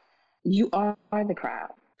crowd. You are the crowd.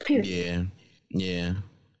 Period. Yeah.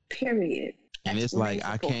 Period. And it's like,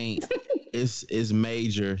 I can't, it's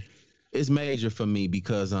major. It's major for me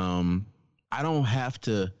because I don't have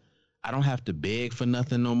to beg for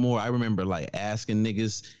nothing no more. I remember like asking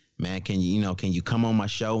niggas, man, can you come on my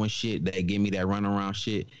show and shit? They give me that runaround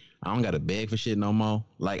shit. I don't got to beg for shit no more.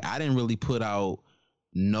 Like I didn't really put out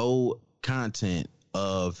no content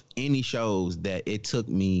of any shows that it took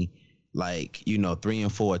me like, 3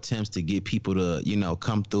 and 4 attempts to get people to,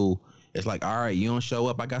 come through. It's like, all right, you don't show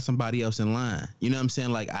up, I got somebody else in line. You know what I'm saying?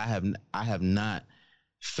 Like I have not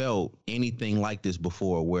felt anything like this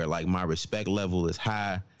before where like my respect level is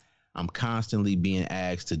high. I'm constantly being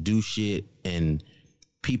asked to do shit and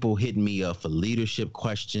people hitting me up for leadership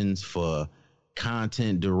questions, for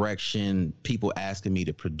content direction, people asking me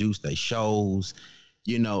to produce their shows.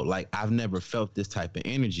 Like I've never felt this type of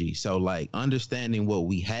energy. So like understanding what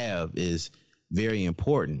we have is very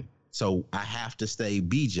important. So I have to stay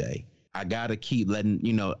BJ. I got to keep letting,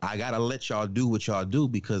 I got to let y'all do what y'all do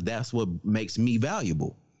because that's what makes me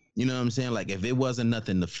valuable. You know what I'm saying? Like if it wasn't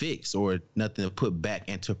nothing to fix or nothing to put back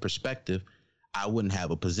into perspective, I wouldn't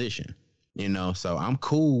have a position, so I'm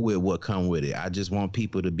cool with what come with it. I just want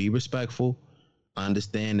people to be respectful,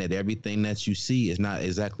 understand that everything that you see is not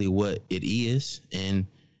exactly what it is. And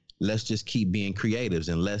let's just keep being creatives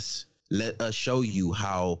and let us show you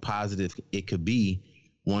how positive it could be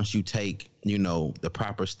once you take, the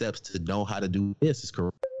proper steps to know how to do this. Is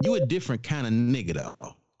correct. You a different kind of nigga though.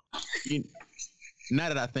 Now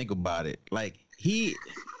that I think about it, like you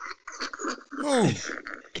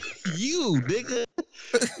nigga,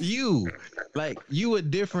 you a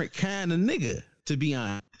different kind of nigga, to be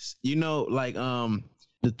honest. The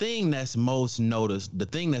thing that's most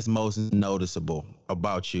noticeable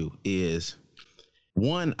about you is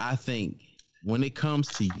one, I think when it comes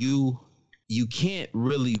to you, you can't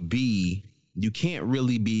really be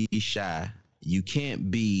shy. You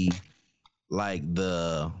can't be like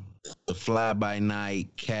the fly by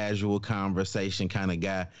night casual conversation kind of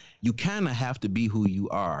guy. You kind of have to be who you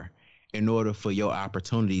are in order for your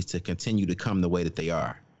opportunities to continue to come the way that they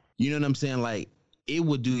are. You know what I'm saying? Like it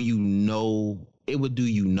would do you no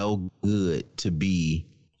good to be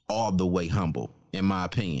all the way humble, in my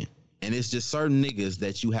opinion. And it's just certain niggas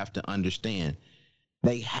that you have to understand.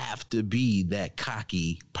 They have to be that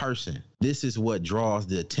cocky person. This is what draws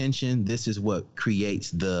the attention. This is what creates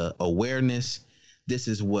the awareness. This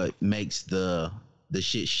is what makes the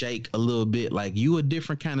shit shake a little bit. Like you a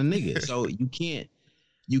different kind of nigga. So you can't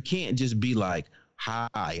just be like, hi,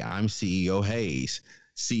 I'm CEO Hayes.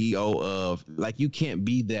 CEO of, like, you can't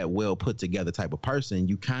be that well put together type of person.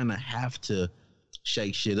 You kind of have to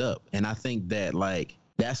shake shit up. And I think that, like,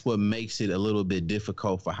 that's what makes it a little bit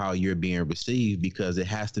difficult for how you're being received, because it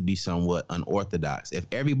has to be somewhat unorthodox. If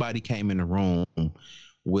everybody came in the room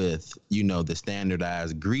with, you know, the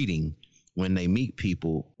standardized greeting when they meet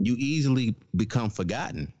people, you easily become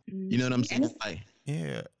forgotten. You know what I'm saying? Like,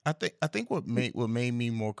 yeah, I think what made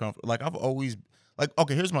me more comfortable, like, I've always, like,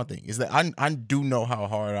 okay, here's my thing, is that I do know how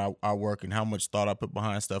hard I work and how much thought I put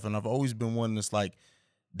behind stuff, and I've always been one that's like,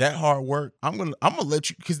 that hard work, I'm gonna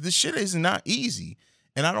let you, because this shit is not easy.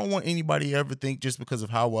 And I don't want anybody to ever think just because of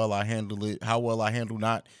how well I handle it, how well I handle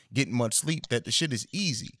not getting much sleep, that the shit is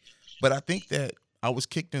easy. But I think that I was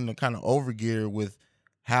kicked into kind of overgear with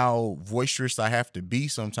how boisterous I have to be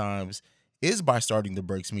sometimes, is by starting the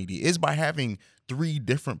Breaks Media, is by having 3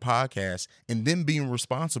 different podcasts and then being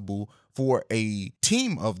responsible for a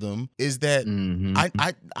team of them. Is that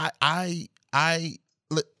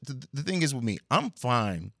the thing is with me, I'm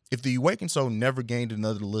fine. If the Awakened Soul never gained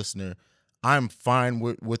another listener, I'm fine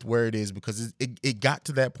with where it is, because it got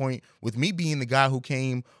to that point with me being the guy who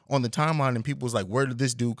came on the timeline and people was like, where did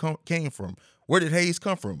this dude came from? Where did Hayes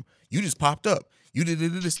come from? You just popped up. You did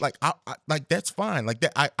this. Like, I like, that's fine. Like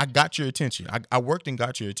that, I got your attention. I worked and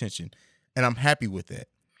got your attention, and I'm happy with that.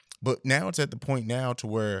 But now it's at the point now to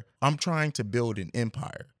where I'm trying to build an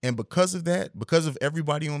empire. And because of that, because of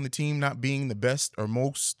everybody on the team not being the best or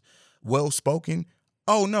most well-spoken,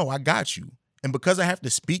 oh no, I got you. And because I have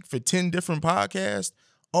to speak for 10 different podcasts,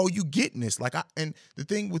 oh, you getting this. Like, and the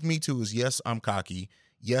thing with me too is, yes, I'm cocky.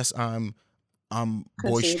 Yes, I'm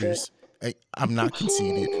boisterous. I'm not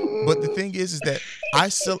conceited. But the thing is that I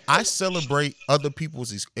celebrate other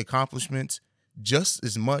people's accomplishments just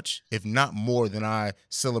as much, if not more, than I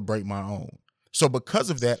celebrate my own. So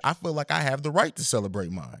because of that, I feel like I have the right to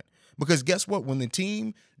celebrate mine. Because guess what? When the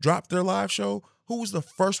team dropped their live show, who was the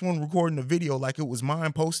first one recording the video like it was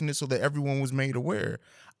mine, posting it so that everyone was made aware?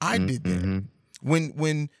 I did that.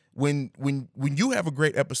 When you have a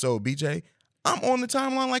great episode, BJ, I'm on the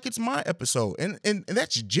timeline like it's my episode. And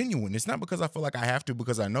that's genuine. It's not because I feel like I have to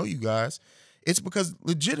because I know you guys. It's because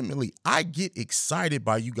legitimately I get excited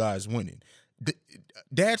by you guys winning.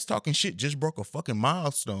 Dad's Talking Shit just broke a fucking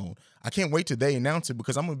milestone. I can't wait till they announce it,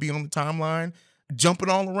 because I'm going to be on the timeline jumping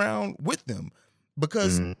all around with them,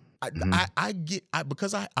 because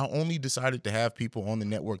because I only decided to have people on the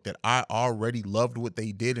network that I already loved what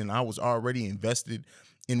they did and I was already invested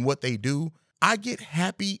in what they do. I get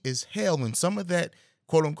happy as hell, and some of that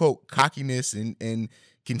quote unquote cockiness and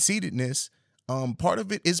conceitedness, part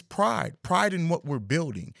of it is pride in what we're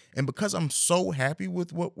building. And because I'm so happy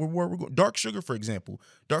with where we're going, Dark Sugar, for example,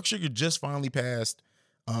 Dark Sugar just finally passed.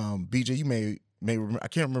 BJ, you may remember, I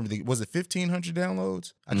can't remember, was it 1,500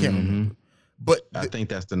 downloads? I can't remember. But I think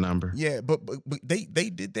that's the number. Yeah, but they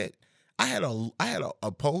did that. I had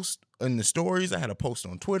a post in the stories. I had a post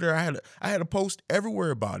on Twitter. I had a post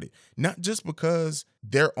everywhere about it. Not just because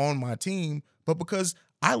they're on my team, but because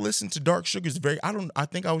I listened to Dark Sugar's I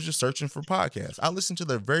think I was just searching for podcasts. I listened to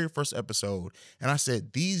their very first episode and I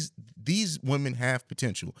said, these women have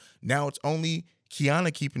potential. Now it's only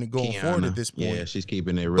Kiana keeping it going forward at this point. Yeah, she's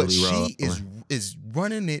keeping it really raw. But she is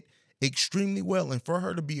running it extremely well. And for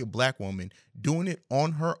her to be a black woman doing it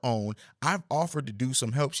on her own, I've offered to do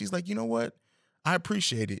some help. She's like, you know what? I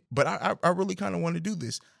appreciate it, but I really kind of want to do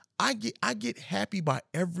this. I get happy by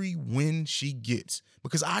every win she gets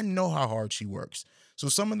because I know how hard she works. So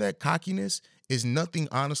some of that cockiness is nothing,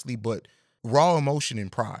 honestly, but raw emotion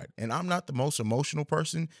and pride. And I'm not the most emotional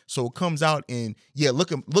person, so it comes out in, yeah,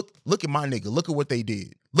 look at my nigga, look at what they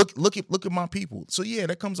did. Look at my people. So yeah,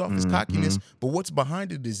 that comes off as cockiness, but what's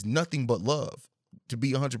behind it is nothing but love, to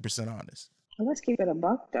be 100% honest. Well, let's keep it a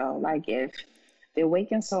buck though. Like if the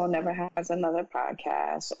Awakened Soul never has another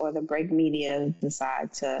podcast, or the Break Media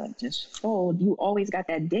decide to just fold, you always got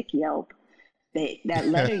that dick Yelp, that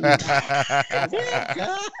letter you got.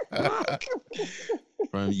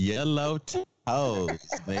 From yellow toes,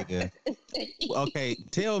 nigga. Okay,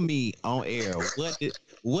 tell me on air,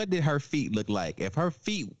 what did her feet look like? If her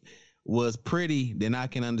feet was pretty, then I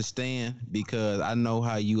can understand, because I know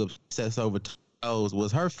how you obsess over toes.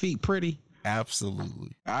 Was her feet pretty?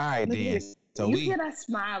 Absolutely. All right, then. So you hear that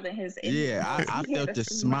smile in his yeah, I felt the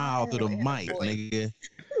smile through the mic, nigga.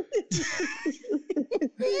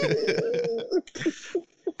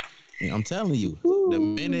 I'm telling you,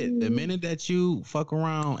 the minute that you fuck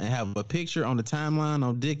around and have a picture on the timeline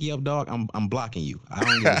on Dick Yelp, dog, I'm blocking you. I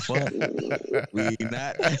don't give a fuck.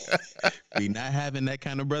 we not having that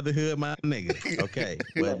kind of brotherhood, my nigga. Okay,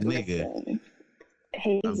 but nigga,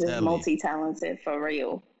 Hayes is multi-talented for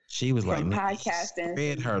real. She was like, from nigga, podcasting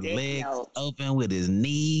spread to her dick legs notes. open with his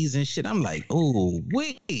knees and shit. I'm like, oh,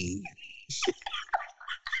 wait.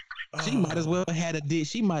 She might as well had a dick.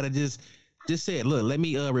 She might have just said, look, let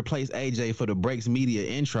me replace AJ for the Breaks Media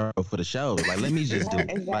intro for the show. Like, let me just do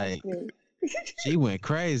it. Like, Exactly. she went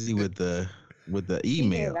crazy with the She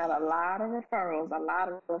email. got a lot of referrals.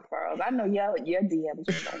 I know your DMs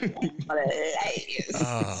was hilarious.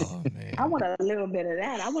 Oh man. I want a little bit of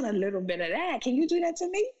that. Can you do that to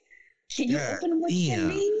me? Can you open them with your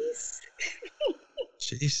knees?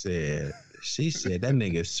 She said that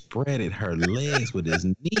nigga spreaded her legs with his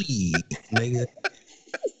knees, nigga.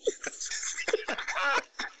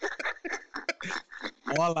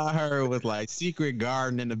 All I heard was like Secret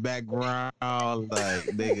Garden in the background, like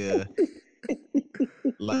nigga,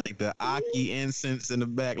 like the Aki incense in the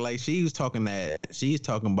back. Like she's talking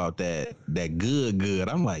about that good.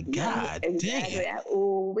 I'm like, God exactly. damn.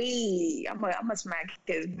 Ooh wee. I'm gonna smack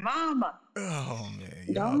his mama. Oh man,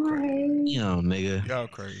 y'all Don't crazy. worry. You know, nigga. Y'all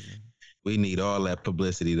crazy. We need all that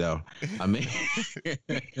publicity though. I mean,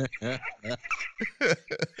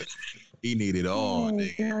 he needed all,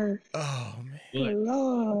 nigga. Oh man.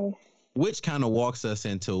 Lord. Which kind of walks us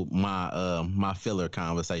into my my filler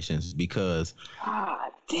conversations because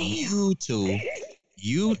God damn.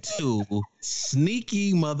 you two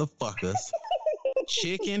sneaky motherfuckers,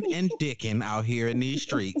 chicken and dicking out here in these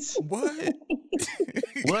streets. What?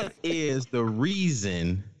 What is the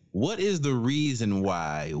reason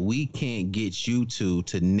why we can't get you two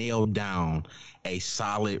to nail down a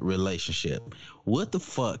solid relationship? What the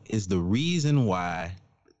fuck is the reason why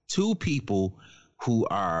two people who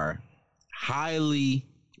are highly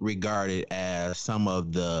regarded as some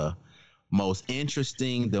of the most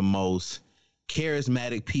interesting, the most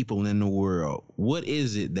charismatic people in the world, what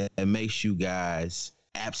is it that makes you guys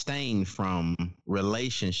abstain from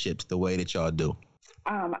relationships the way that y'all do?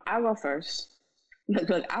 I'll go first.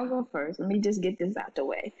 Look, I'll go first. Let me just get this out the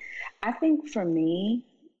way. I think for me,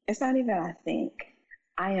 it's not even I think.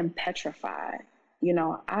 I am petrified. You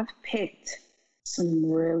know, I've picked some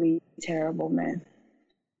really terrible men,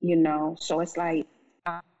 you know, so it's like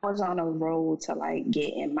I was on a road to like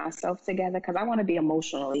getting myself together because I want to be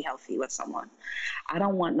emotionally healthy with someone. I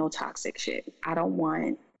don't want no toxic shit. I don't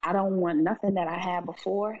want nothing that I had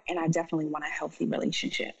before, and I definitely want a healthy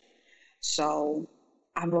relationship. So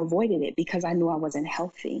I've avoided it because I knew I wasn't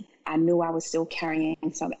healthy. I knew I was still carrying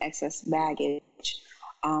some excess baggage.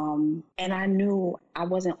 And I knew I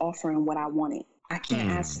wasn't offering what I wanted. I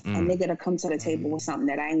can't ask a nigga to come to the table with something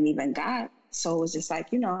that I ain't even got. So it was just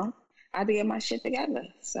like, you know, I had to get my shit together.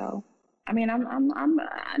 So, I mean, I'm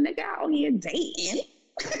a nigga out here dating.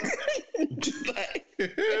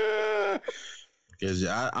 Because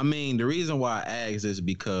I mean, the reason why I asked is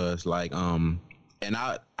because like, and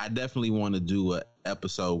I definitely want to do an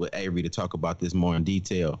episode with Avery to talk about this more in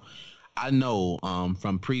detail. I know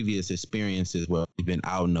from previous experiences where we've been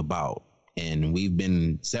out and about, and we've been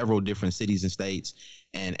in several different cities and states,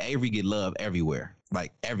 and Avery get love everywhere,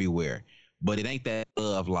 like everywhere. But it ain't that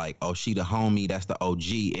love like, oh, she the homie, that's the OG.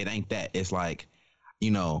 It ain't that. It's like,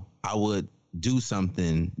 you know, I would do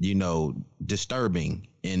something, you know, disturbing,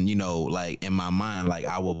 and you know, like in my mind, like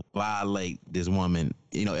I will violate this woman,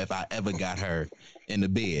 you know, if I ever got her in the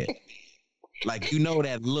bed. Like, you know,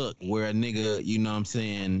 that look where a nigga, you know what I'm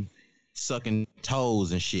saying, sucking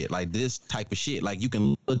toes and shit, like this type of shit. Like, you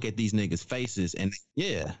can look at these niggas' faces and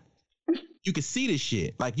yeah, you can see this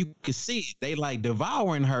shit. Like, you can see it. They like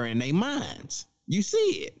devouring her in their minds. You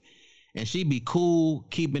see it. And she be cool,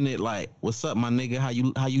 keeping it like, what's up, my nigga? How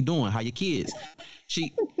you doing? How your kids?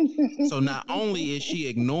 So not only is she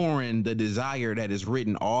ignoring the desire that is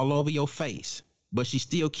written all over your face, but she's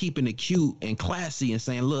still keeping it cute and classy and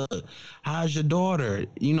saying, look, how's your daughter?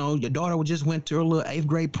 You know, your daughter just went to her little 8th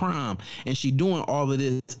grade prom, and she doing all of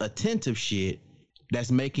this attentive shit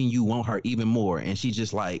that's making you want her even more. And she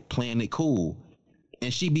just like playing it cool.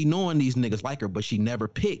 And she be knowing these niggas like her, but she never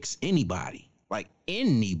picks anybody. Like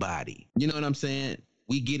anybody. You know what I'm saying?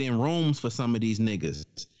 We get in rooms for some of these niggas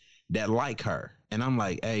that like her. And I'm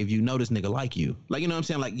like, hey, if you know this nigga like you. Like, you know what I'm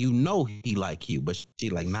saying? Like, you know he like you. But she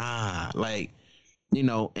like, nah. Like, you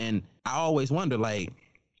know, and I always wonder, like,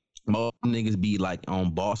 most niggas be like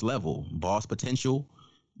on boss level, boss potential.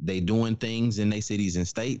 They doing things in their cities and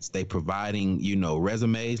states. They providing, you know,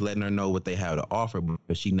 resumes, letting her know what they have to offer,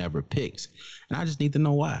 but she never picks. And I just need to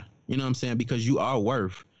know why. You know what I'm saying? Because you are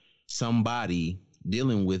worth somebody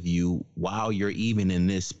dealing with you while you're even in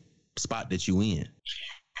this spot that you in.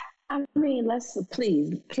 I mean,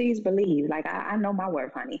 please believe. Like, I know my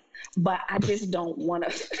worth, honey, but I just don't want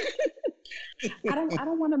to. I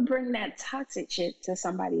don't want to bring that toxic shit to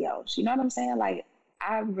somebody else. You know what I'm saying? Like,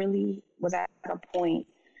 I really was at a point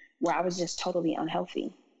where I was just totally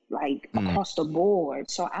unhealthy, like across the board.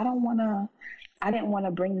 So I didn't want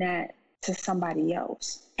to bring that to somebody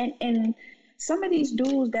else. And some of these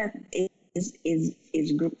dudes that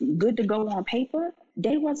is good to go on paper,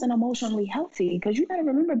 they wasn't emotionally healthy. Because you got to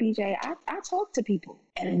remember, BJ, I talk to people,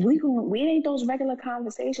 and we ain't those regular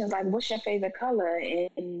conversations like what's your favorite color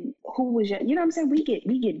and who was your, you know what I'm saying?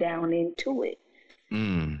 We get down into it.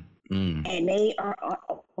 And they are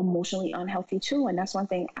emotionally unhealthy too. And that's one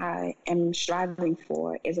thing I am striving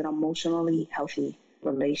for, is an emotionally healthy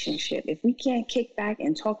relationship. If we can't kick back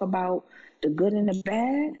and talk about the good and the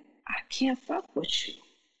bad, I can't fuck with you.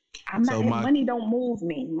 Money don't move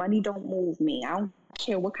me. Money don't move me. I don't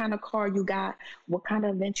care what kind of car you got, what kind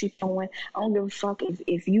of event you throwing. I don't give a fuck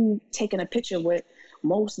if you taking a picture with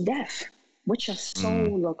Most Def. What your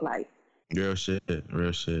soul look like? Real shit.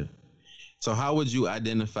 So how would you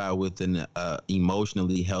identify with an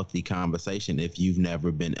emotionally healthy conversation if you've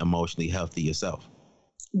never been emotionally healthy yourself?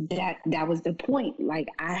 That was the point. Like,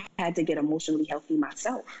 I had to get emotionally healthy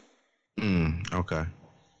myself. Okay.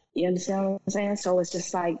 You understand what I'm saying? So it's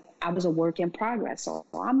just like I was a work in progress. So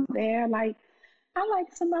I'm there, like, I like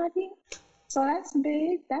somebody. So that's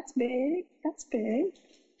big. That's big. That's big.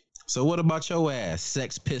 So what about your ass,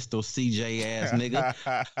 Sex Pistol CJ ass nigga?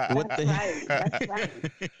 What That's the right. That's right.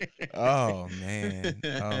 Oh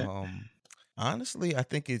man. Honestly, I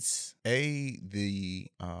think it's the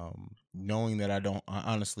knowing that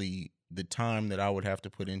honestly, the time that I would have to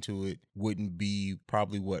put into it wouldn't be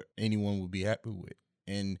probably what anyone would be happy with.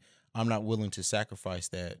 And I'm not willing to sacrifice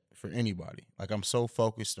that for anybody. Like, I'm so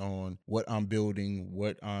focused on what I'm building,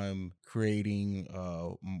 what I'm creating,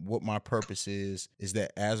 what my purpose is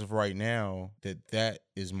that as of right now, that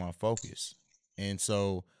is my focus. And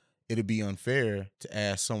so it'd be unfair to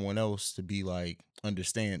ask someone else to be like,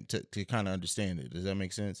 to kind of understand it. Does that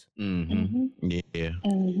make sense? Yeah.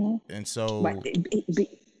 And so But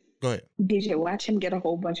go ahead. DJ, watch him get a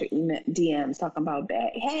whole bunch of DMs talking about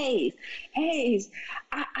that. Hayes,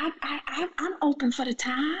 I'm open for the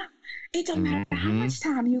time. It don't matter how much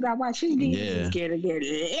time you got. Watch his DMs get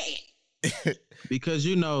it. Because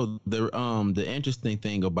you know the interesting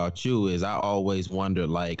thing about you is I always wondered,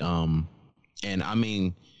 like, and I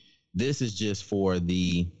mean, this is just for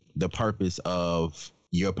the purpose of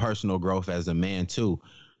your personal growth as a man too.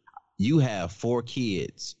 You have 4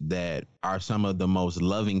 kids that are some of the most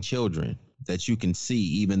loving children that you can see,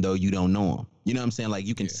 even though you don't know them. You know what I'm saying? Like,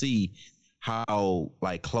 you can see how,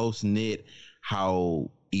 like, close knit, how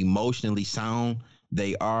emotionally sound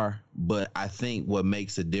they are. But I think what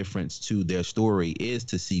makes a difference to their story is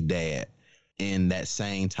to see dad in that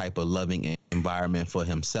same type of loving environment for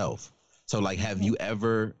himself. So, like, have you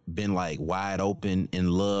ever been like wide open in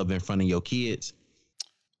love in front of your kids?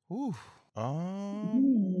 Ooh.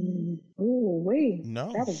 Wait.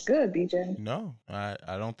 No. That was good, BJ. No, I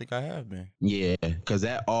don't think I have been. Yeah, because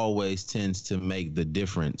that always tends to make the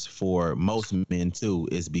difference for most men too,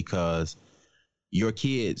 is because your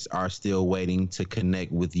kids are still waiting to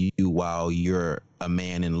connect with you while you're a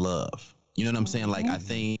man in love. You know what I'm saying? Like, I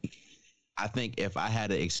think if I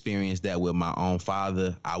had to experience that with my own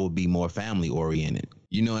father, I would be more family oriented.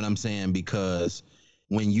 You know what I'm saying? Because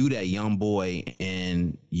when you that young boy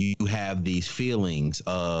and you have these feelings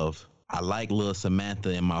of, I like little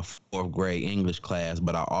Samantha in my 4th grade English class,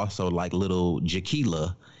 but I also like little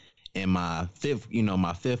Jaquila in my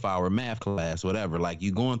 5th hour math class, whatever. Like,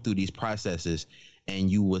 you going through these processes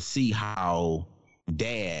and you will see how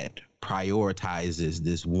dad prioritizes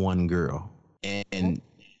this one girl. And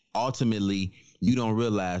ultimately, you don't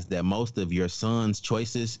realize that most of your son's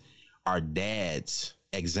choices are dad's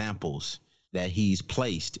examples that he's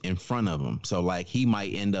placed in front of him. So, like, he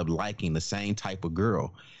might end up liking the same type of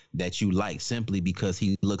girl that you like simply because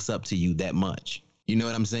he looks up to you that much. You know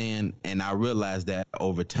what I'm saying? And I realized that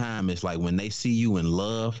over time, it's like when they see you in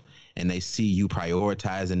love and they see you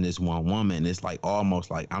prioritizing this one woman, it's like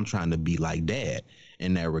almost like I'm trying to be like dad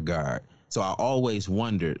in that regard. So I always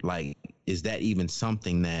wondered, like, is that even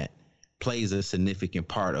something that plays a significant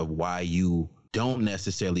part of why you don't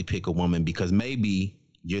necessarily pick a woman? Because maybe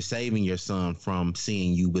you're saving your son from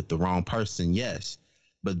seeing you with the wrong person, yes.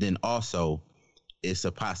 But then also, it's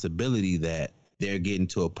a possibility that they're getting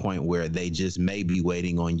to a point where they just may be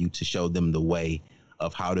waiting on you to show them the way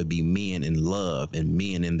of how to be men in love and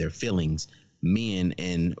men in their feelings, men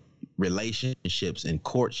in relationships and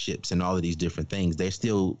courtships and all of these different things. They're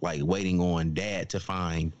still like waiting on dad to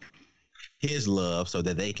find his love so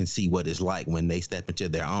that they can see what it's like when they step into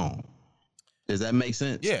their own. Does that make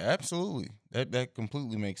sense? Yeah, absolutely. That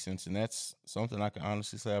completely makes sense. And that's something I can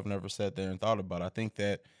honestly say I've never sat there and thought about. I think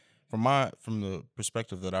that from the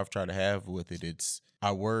perspective that I've tried to have with it, it's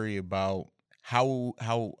I worry about how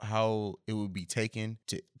it would be taken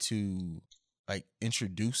to like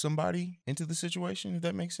introduce somebody into the situation, if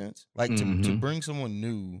that makes sense. Like to bring someone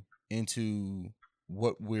new into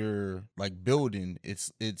what we're like building.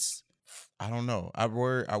 It's I don't know. I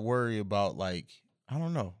worry about like I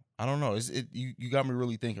don't know. You got me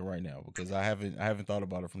really thinking right now because I haven't thought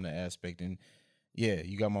about it from that aspect, and yeah,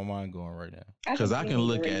 you got my mind going right now. Because I can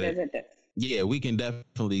look at it. Yeah, we can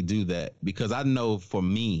definitely do that because I know for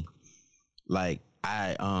me, like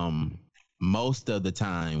I most of the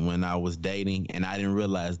time when I was dating, and I didn't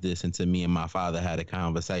realize this until me and my father had a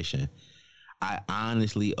conversation, I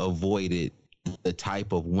honestly avoided the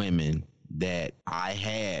type of women that I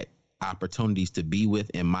had opportunities to be with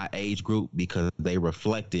in my age group because they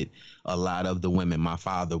reflected a lot of the women my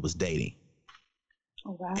father was dating.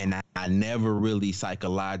 Oh, wow. And I never really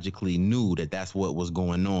psychologically knew that that's what was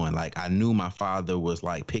going on. Like I knew my father was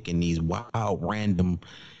like picking these wild random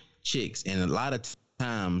chicks, and a lot of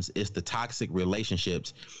times it's the toxic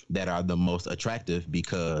relationships that are the most attractive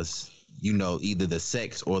because you know either the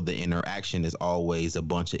sex or the interaction is always a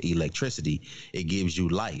bunch of electricity. It gives you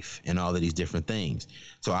life and all of these different things.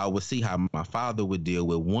 So I would see how my father would deal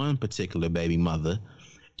with one particular baby mother,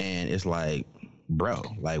 and it's like, bro,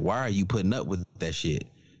 like why are you putting up with that shit?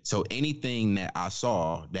 So anything that I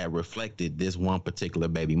saw that reflected this one particular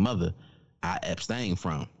baby mother, I abstained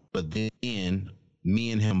from. But then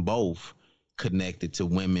me and him both connected to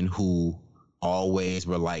women who always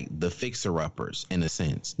were like the fixer-uppers in a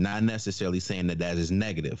sense. Not necessarily saying that that is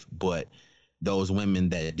negative, but those women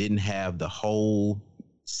that didn't have the whole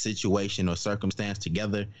situation or circumstance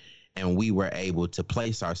together, and we were able to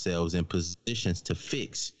place ourselves in positions to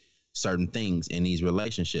fix certain things in these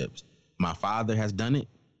relationships. My father has done it.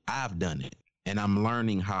 I've done it. And I'm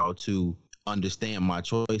learning how to understand my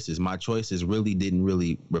choices. My choices really didn't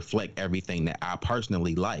really reflect everything that I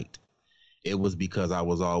personally liked. It was because I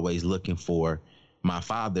was always looking for my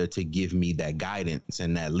father to give me that guidance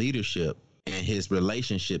and that leadership, and his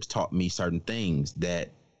relationships taught me certain things that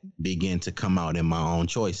begin to come out in my own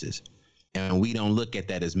choices. And we don't look at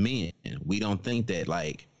that as men. We don't think that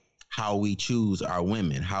like how we choose our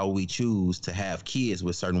women, how we choose to have kids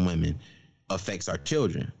with certain women affects our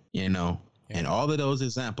children, you know? Yeah. And all of those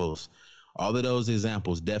examples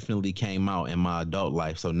definitely came out in my adult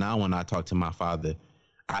life. So now when I talk to my father,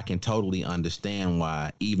 I can totally understand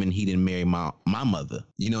why even he didn't marry my mother.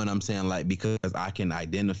 You know what I'm saying? Like, because I can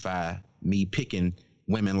identify me picking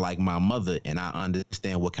women like my mother, and I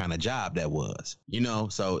understand what kind of job that was, you know?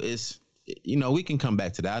 So it's, you know, we can come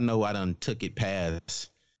back to that. I know I done took it past,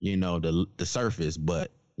 you know, the surface,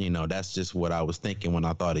 but you know, that's just what I was thinking when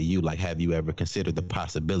I thought of you. Like, have you ever considered the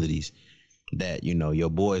possibilities that, you know, your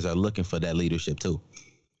boys are looking for that leadership too,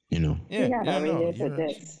 you know? Yeah, we gotta revisit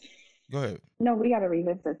this. Go ahead. No, we gotta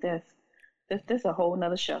revisit this. This a whole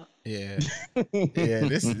nother show. Yeah. Yeah,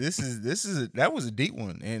 this is that was a deep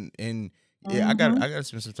one. And yeah, I gotta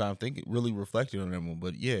spend some time thinking, really reflecting on that one.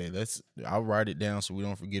 But yeah, I'll write it down so we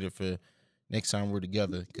don't forget it for next time we're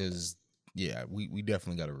together, because yeah, we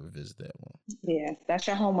definitely got to revisit that one. Yeah, that's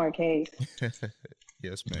your homework, Hayes.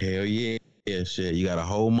 Yes, man. Hell yeah. Yeah, shit. You got a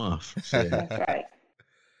whole month. That's right.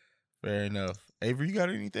 Fair enough. Avery, you got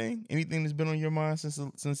anything? Anything that's been on your mind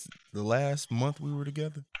since the last month we were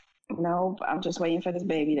together? No, I'm just waiting for this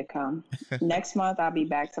baby to come. Next month, I'll be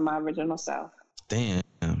back to my original self. Damn.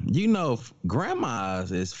 You know,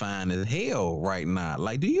 grandma's is fine as hell right now.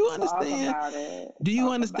 Like, do you understand? Do you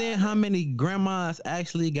understand how many grandmas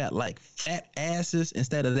actually got like fat asses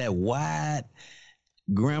instead of that wide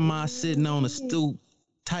grandma sitting on a stoop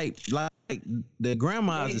type? Like, the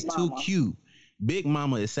grandmas is too cute. Big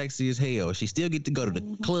mama is sexy as hell. She still get to go to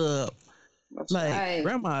the club. That's like right.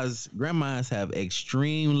 grandmas have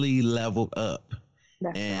extremely leveled up.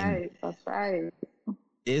 That's right.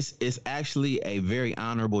 It's actually a very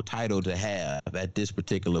honorable title to have at this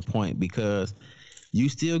particular point, because you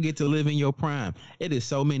still get to live in your prime. It is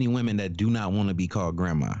so many women that do not want to be called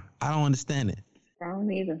grandma. I don't understand it. I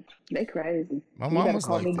don't either. They crazy. My mama's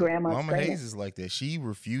like that. Mama Hayes is like that. She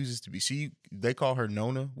refuses to be. They call her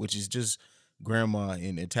Nona, which is just grandma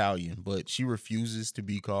in Italian, but she refuses to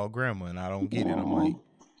be called grandma, and I don't get it. I'm like,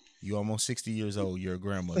 you almost 60 years old. You're a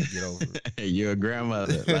grandmother. Get over it. You're a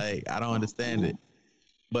grandmother. Like, I don't understand it.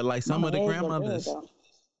 But like some of the grandmothers,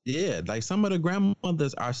 like some of the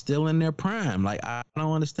grandmothers are still in their prime. Like, I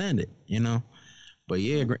don't understand it, you know. But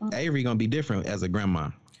yeah, Avery gonna be different as a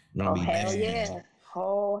grandma. Hell yeah.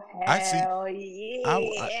 Oh, hell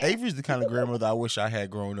yeah. Avery's the kind of grandmother I wish I had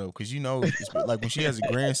growing up, because, you know, it's like when she has a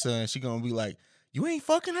grandson, she going to be like, You ain't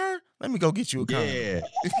fucking her? Let me go get you a condom. Yeah,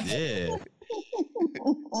 yeah.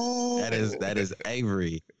 That is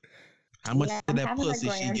Avery. How much of that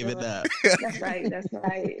pussy she give it up? That's right. That's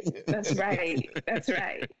right. That's right. That's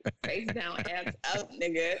right. Face down, ass up,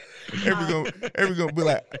 nigga. Every gonna be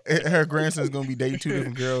like, her grandson's gonna be dating 2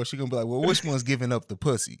 different girls. She gonna be like, well, which one's giving up the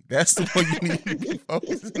pussy? That's the one you need to be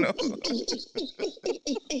focusing on.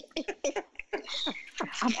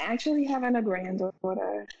 I'm actually having a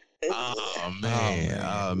granddaughter. Oh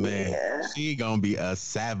man. Yeah. She gonna be a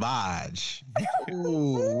savage.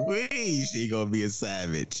 Ooh, she gonna be a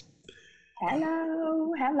savage.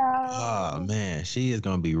 Hello. Oh man, she is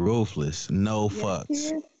gonna be ruthless. No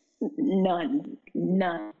fucks. None.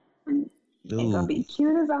 It's gonna be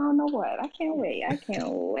cute as I don't know what. I can't wait.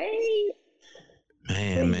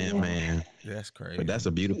 Man. That's crazy. But that's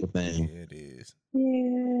a beautiful thing. Yeah, it is.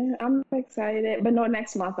 Yeah, I'm excited. But no,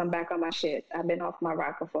 next month I'm back on my shit. I've been off my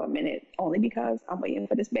rocker for a minute, only because I'm waiting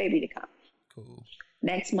for this baby to come. Cool.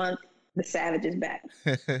 Next month, the savage is back.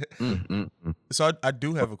 So I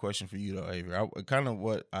do have a question for you though, Avery. Kind of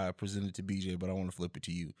what I presented to BJ, but I want to flip it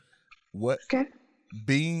to you.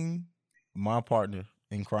 Being my partner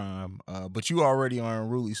in crime, but you already are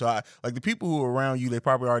Unruly. So I like the people who are around you, they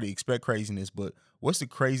probably already expect craziness, but what's the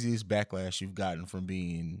craziest backlash you've gotten from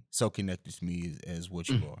being so connected to me as what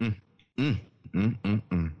you are? Wait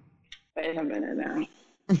a minute now.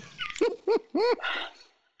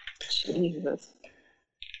 Jesus.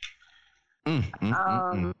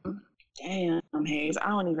 Damn, Hayes. I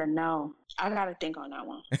don't even know. I gotta think on that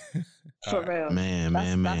one. For real. Man.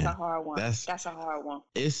 That's a hard one. That's a hard one.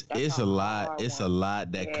 It's a lot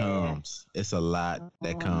that comes. It's a lot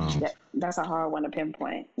that comes. That's a hard one to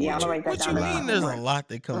pinpoint. Yeah, I'm gonna write that What down. you mean there's a lot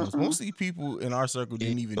that comes? Most of these people in our circle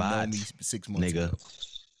didn't even know me 6 months ago.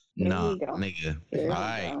 No, nigga. All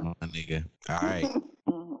right, my nigga. All right.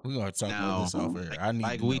 We're gonna talk about this off air. I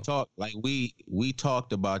need we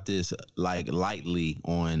talked about this like lightly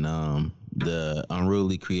on the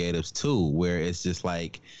Unruly Cre8tives too, where it's just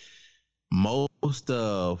like most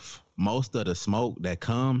of the smoke that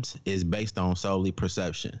comes is based on solely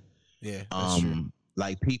perception. Yeah, that's true.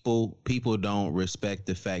 Like people don't respect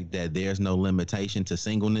the fact that there's no limitation to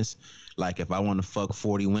singleness. Like if I want to fuck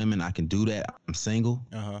 40 women, I can do that. I'm single.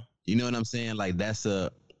 You know what I'm saying? Like that's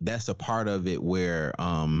a part of it where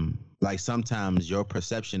like sometimes your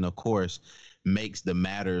perception, of course, makes the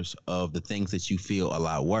matters of the things that you feel a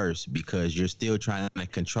lot worse because you're still trying to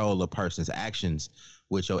control a person's actions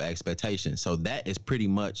with your expectations. So that is pretty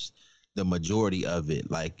much the majority of it.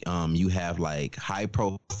 Like you have like high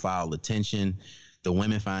profile attention. The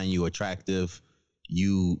women find you attractive.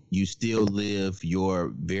 You still live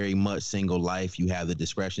your very much single life. You have the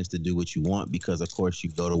discretions to do what you want because, of course,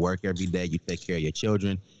 you go to work every day. You take care of your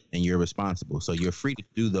children, and you're responsible. So you're free to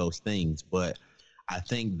do those things. But I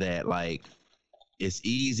think that, like, it's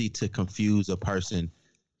easy to confuse a person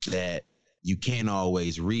that you can't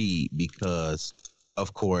always read because,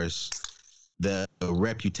 of course, the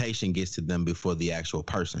reputation gets to them before the actual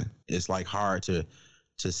person. It's, like, hard to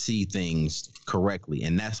see things correctly.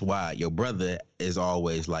 And that's why your brother is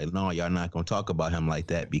always like, no, y'all not going to talk about him like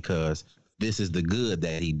that because this is the good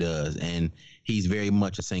that he does. And he's very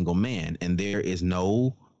much a single man. And there is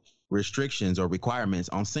no restrictions or requirements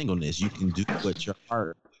on singleness. You can do what your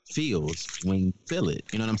heart feels when you feel it.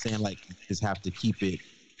 You know what I'm saying? Like you just have to keep it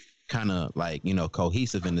kind of like, you know,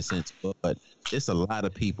 cohesive in the sense, but it's a lot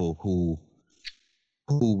of people who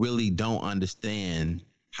really don't understand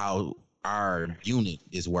how our unit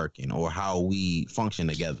is working or how we function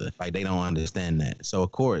together. Like they don't understand that. So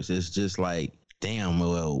of course it's just like, damn,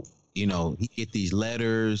 well, you know, he get these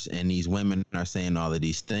letters and these women are saying all of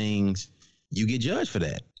these things. You get judged for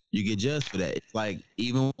that. It's like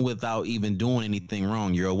even without even doing anything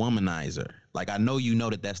wrong, you're a womanizer. Like I know you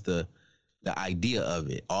know that that's the idea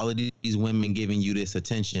of it. All of these women giving you this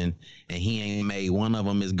attention and he ain't made one of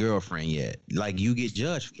them his girlfriend yet. Like you get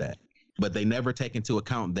judged for that. But they never take into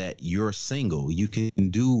account that you're single. You can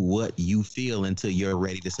do what you feel until you're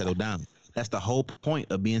ready to settle down. That's the whole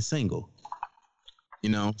point of being single. You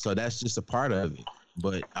know, so that's just a part of it.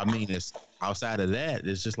 But I mean, it's outside of that,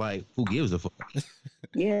 it's just like, who gives a fuck?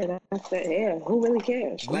 Yeah, that's it. Yeah, who really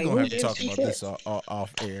cares? We're gonna have to talk about this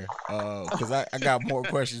off air because I got more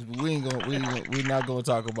questions, but we're not gonna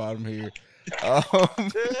talk about them here.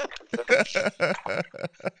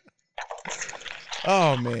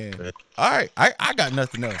 Oh man! All right, I got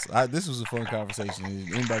nothing else. This was a fun conversation.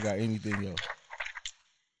 Anybody got anything else?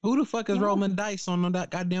 Who the fuck is rolling dice on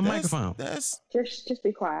that goddamn microphone? Just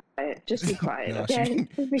be quiet. Just be quiet, okay?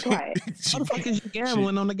 Just be quiet. How the fuck is you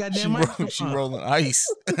gambling on the goddamn microphone? She rolling ice.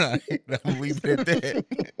 I'm gonna leave it at that.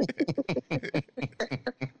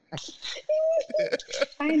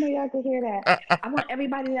 I didn't know y'all could hear that. I want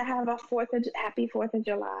everybody to have a happy 4th of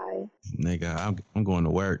July. Nigga, I'm going to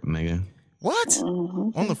work, nigga. What?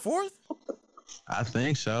 Mm-hmm. On the 4th? I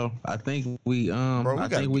think so. I think we Bro, I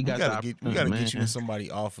think we gotta get you in somebody's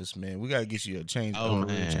office, man. We gotta get you a change. Oh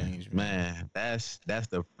real change, man, that's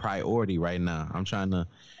the priority right now. I'm trying to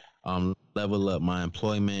level up my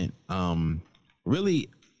employment. Really,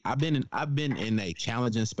 I've been in a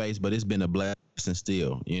challenging space, but it's been a blessing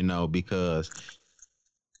still, you know, because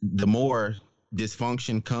the more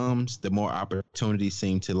dysfunction comes, the more opportunities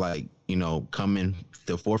seem to, like, you know, come in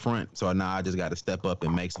the forefront. So now I just got to step up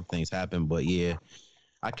and make some things happen. But yeah,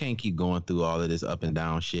 I can't keep going through all of this up and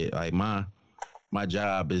down shit. Like my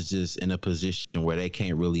job is just in a position where they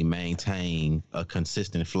can't really maintain a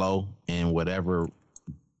consistent flow, and whatever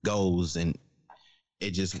goes, and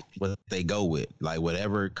it just what they go with. Like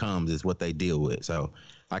whatever comes is what they deal with. So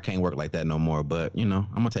I can't work like that no more. But you know,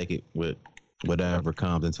 I'm gonna take it with whatever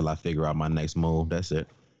comes until I figure out my next move. That's it.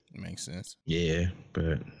 Makes sense. Yeah,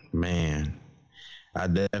 but man, I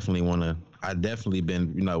definitely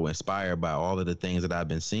been, you know, inspired by all of the things that I've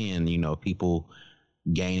been seeing, you know, people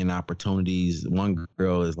gaining opportunities. One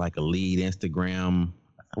girl is like a lead Instagram.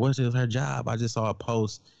 What's her job? I just saw a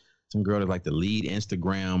post. Some girl is like the lead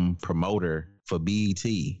Instagram promoter for BET.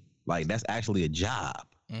 Like that's actually a job.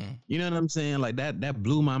 You know what I'm saying? Like that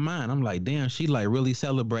blew my mind. I'm like, damn, she like really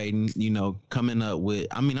celebrating, you know, coming up with,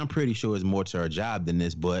 I mean, I'm pretty sure it's more to her job than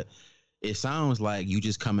this, but it sounds like you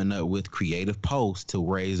just coming up with creative posts to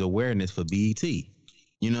raise awareness for BET. You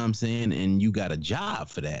know what I'm saying? And you got a job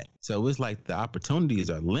for that. So it's like the opportunities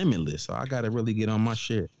are limitless. So I got to really get on my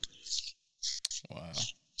shit. Wow.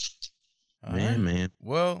 Man.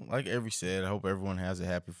 Well, like Avery said, I hope everyone has a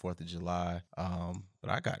happy 4th of July. But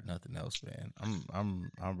I got nothing else, man.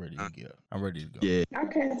 I'm ready to go. I'm ready to go. Yeah.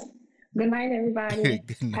 Okay. Good night, everybody.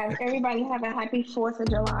 Good night. Everybody have a happy 4th of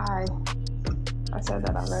July. I said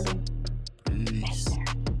that already.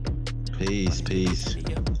 Peace.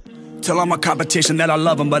 Tell all my competition that I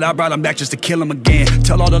love them, but I brought them back just to kill them again.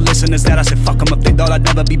 Tell all the listeners that I said fuck them if they thought I'd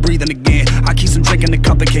never be breathing again. I keep some drink in the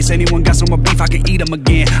cup in case anyone got some more beef, I can eat them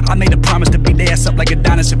again. I made a promise to beat their ass up like a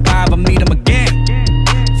dinosaur if I ever meet them again.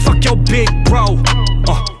 Fuck your big bro.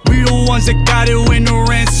 We the ones that got it when the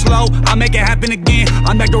rent's slow. I make it happen again.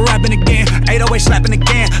 I'm back to rapping again. 808 slapping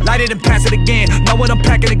again. Light it and pass it again. Know what I'm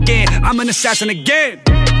packing again. I'm an assassin again.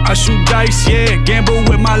 I shoot dice, yeah. Gamble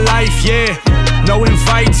with my life, yeah. No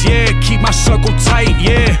invites, yeah. Keep my circle tight,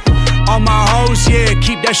 yeah. All my hoes, yeah.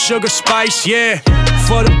 Keep that sugar spice, yeah.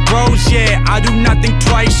 For the bros, yeah. I do not think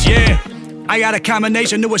twice, yeah. I got a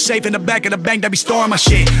combination, knew a safe in the back of the bank that be storing my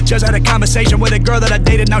shit. Just had a conversation with a girl that I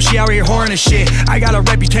dated, now she out here whoring and shit. I got a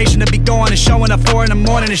reputation to be going and showing up 4 in the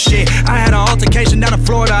morning and shit. I had an altercation down in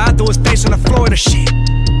Florida, I threw his face on the floor of the shit.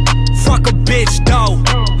 Fuck a bitch, though.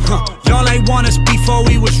 Y'all ain't want us before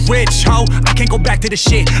we was rich, ho. I can't go back to the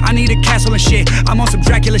shit. I need a castle and shit. I'm on some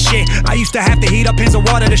Dracula shit. I used to have to heat up pins of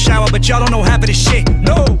water to shower, but y'all don't know half of this shit.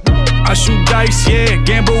 No. I shoot dice, yeah.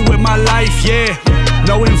 Gamble with my life, yeah.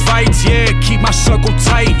 No invites, yeah. Keep my circle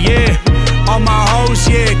tight, yeah. All my hoes,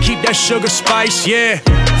 yeah. Keep that sugar spice, yeah.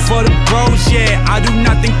 For the bros, yeah. I do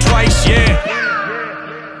not think twice, yeah.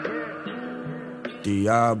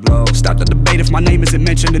 Diablo. Stop the debate if my name isn't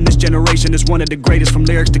mentioned in this generation. It's one of the greatest from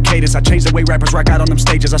lyrics to cadence. I changed the way rappers rock out on them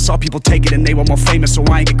stages. I saw people take it and they were more famous, so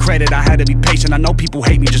I ain't get credit. I had to be patient. I know people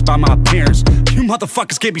hate me just by my appearance. You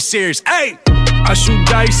motherfuckers can't be serious. Hey! I shoot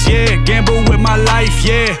dice, yeah. Gamble with my life,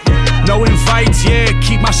 yeah. No invites, yeah.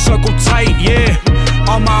 Keep my circle tight, yeah.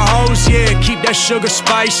 All my hoes, yeah. Keep that sugar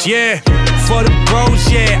spice, yeah. For the bros,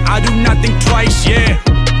 yeah. I do not think twice, yeah.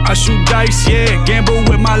 I shoot dice, yeah. Gamble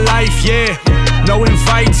with my life, yeah. No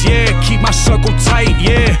invites, yeah. Keep my circle tight,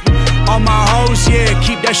 yeah. All my hoes, yeah.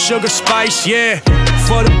 Keep that sugar spice, yeah.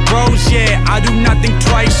 For the bros, yeah. I do not think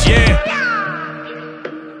twice, yeah.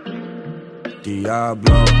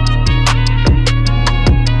 Diablo.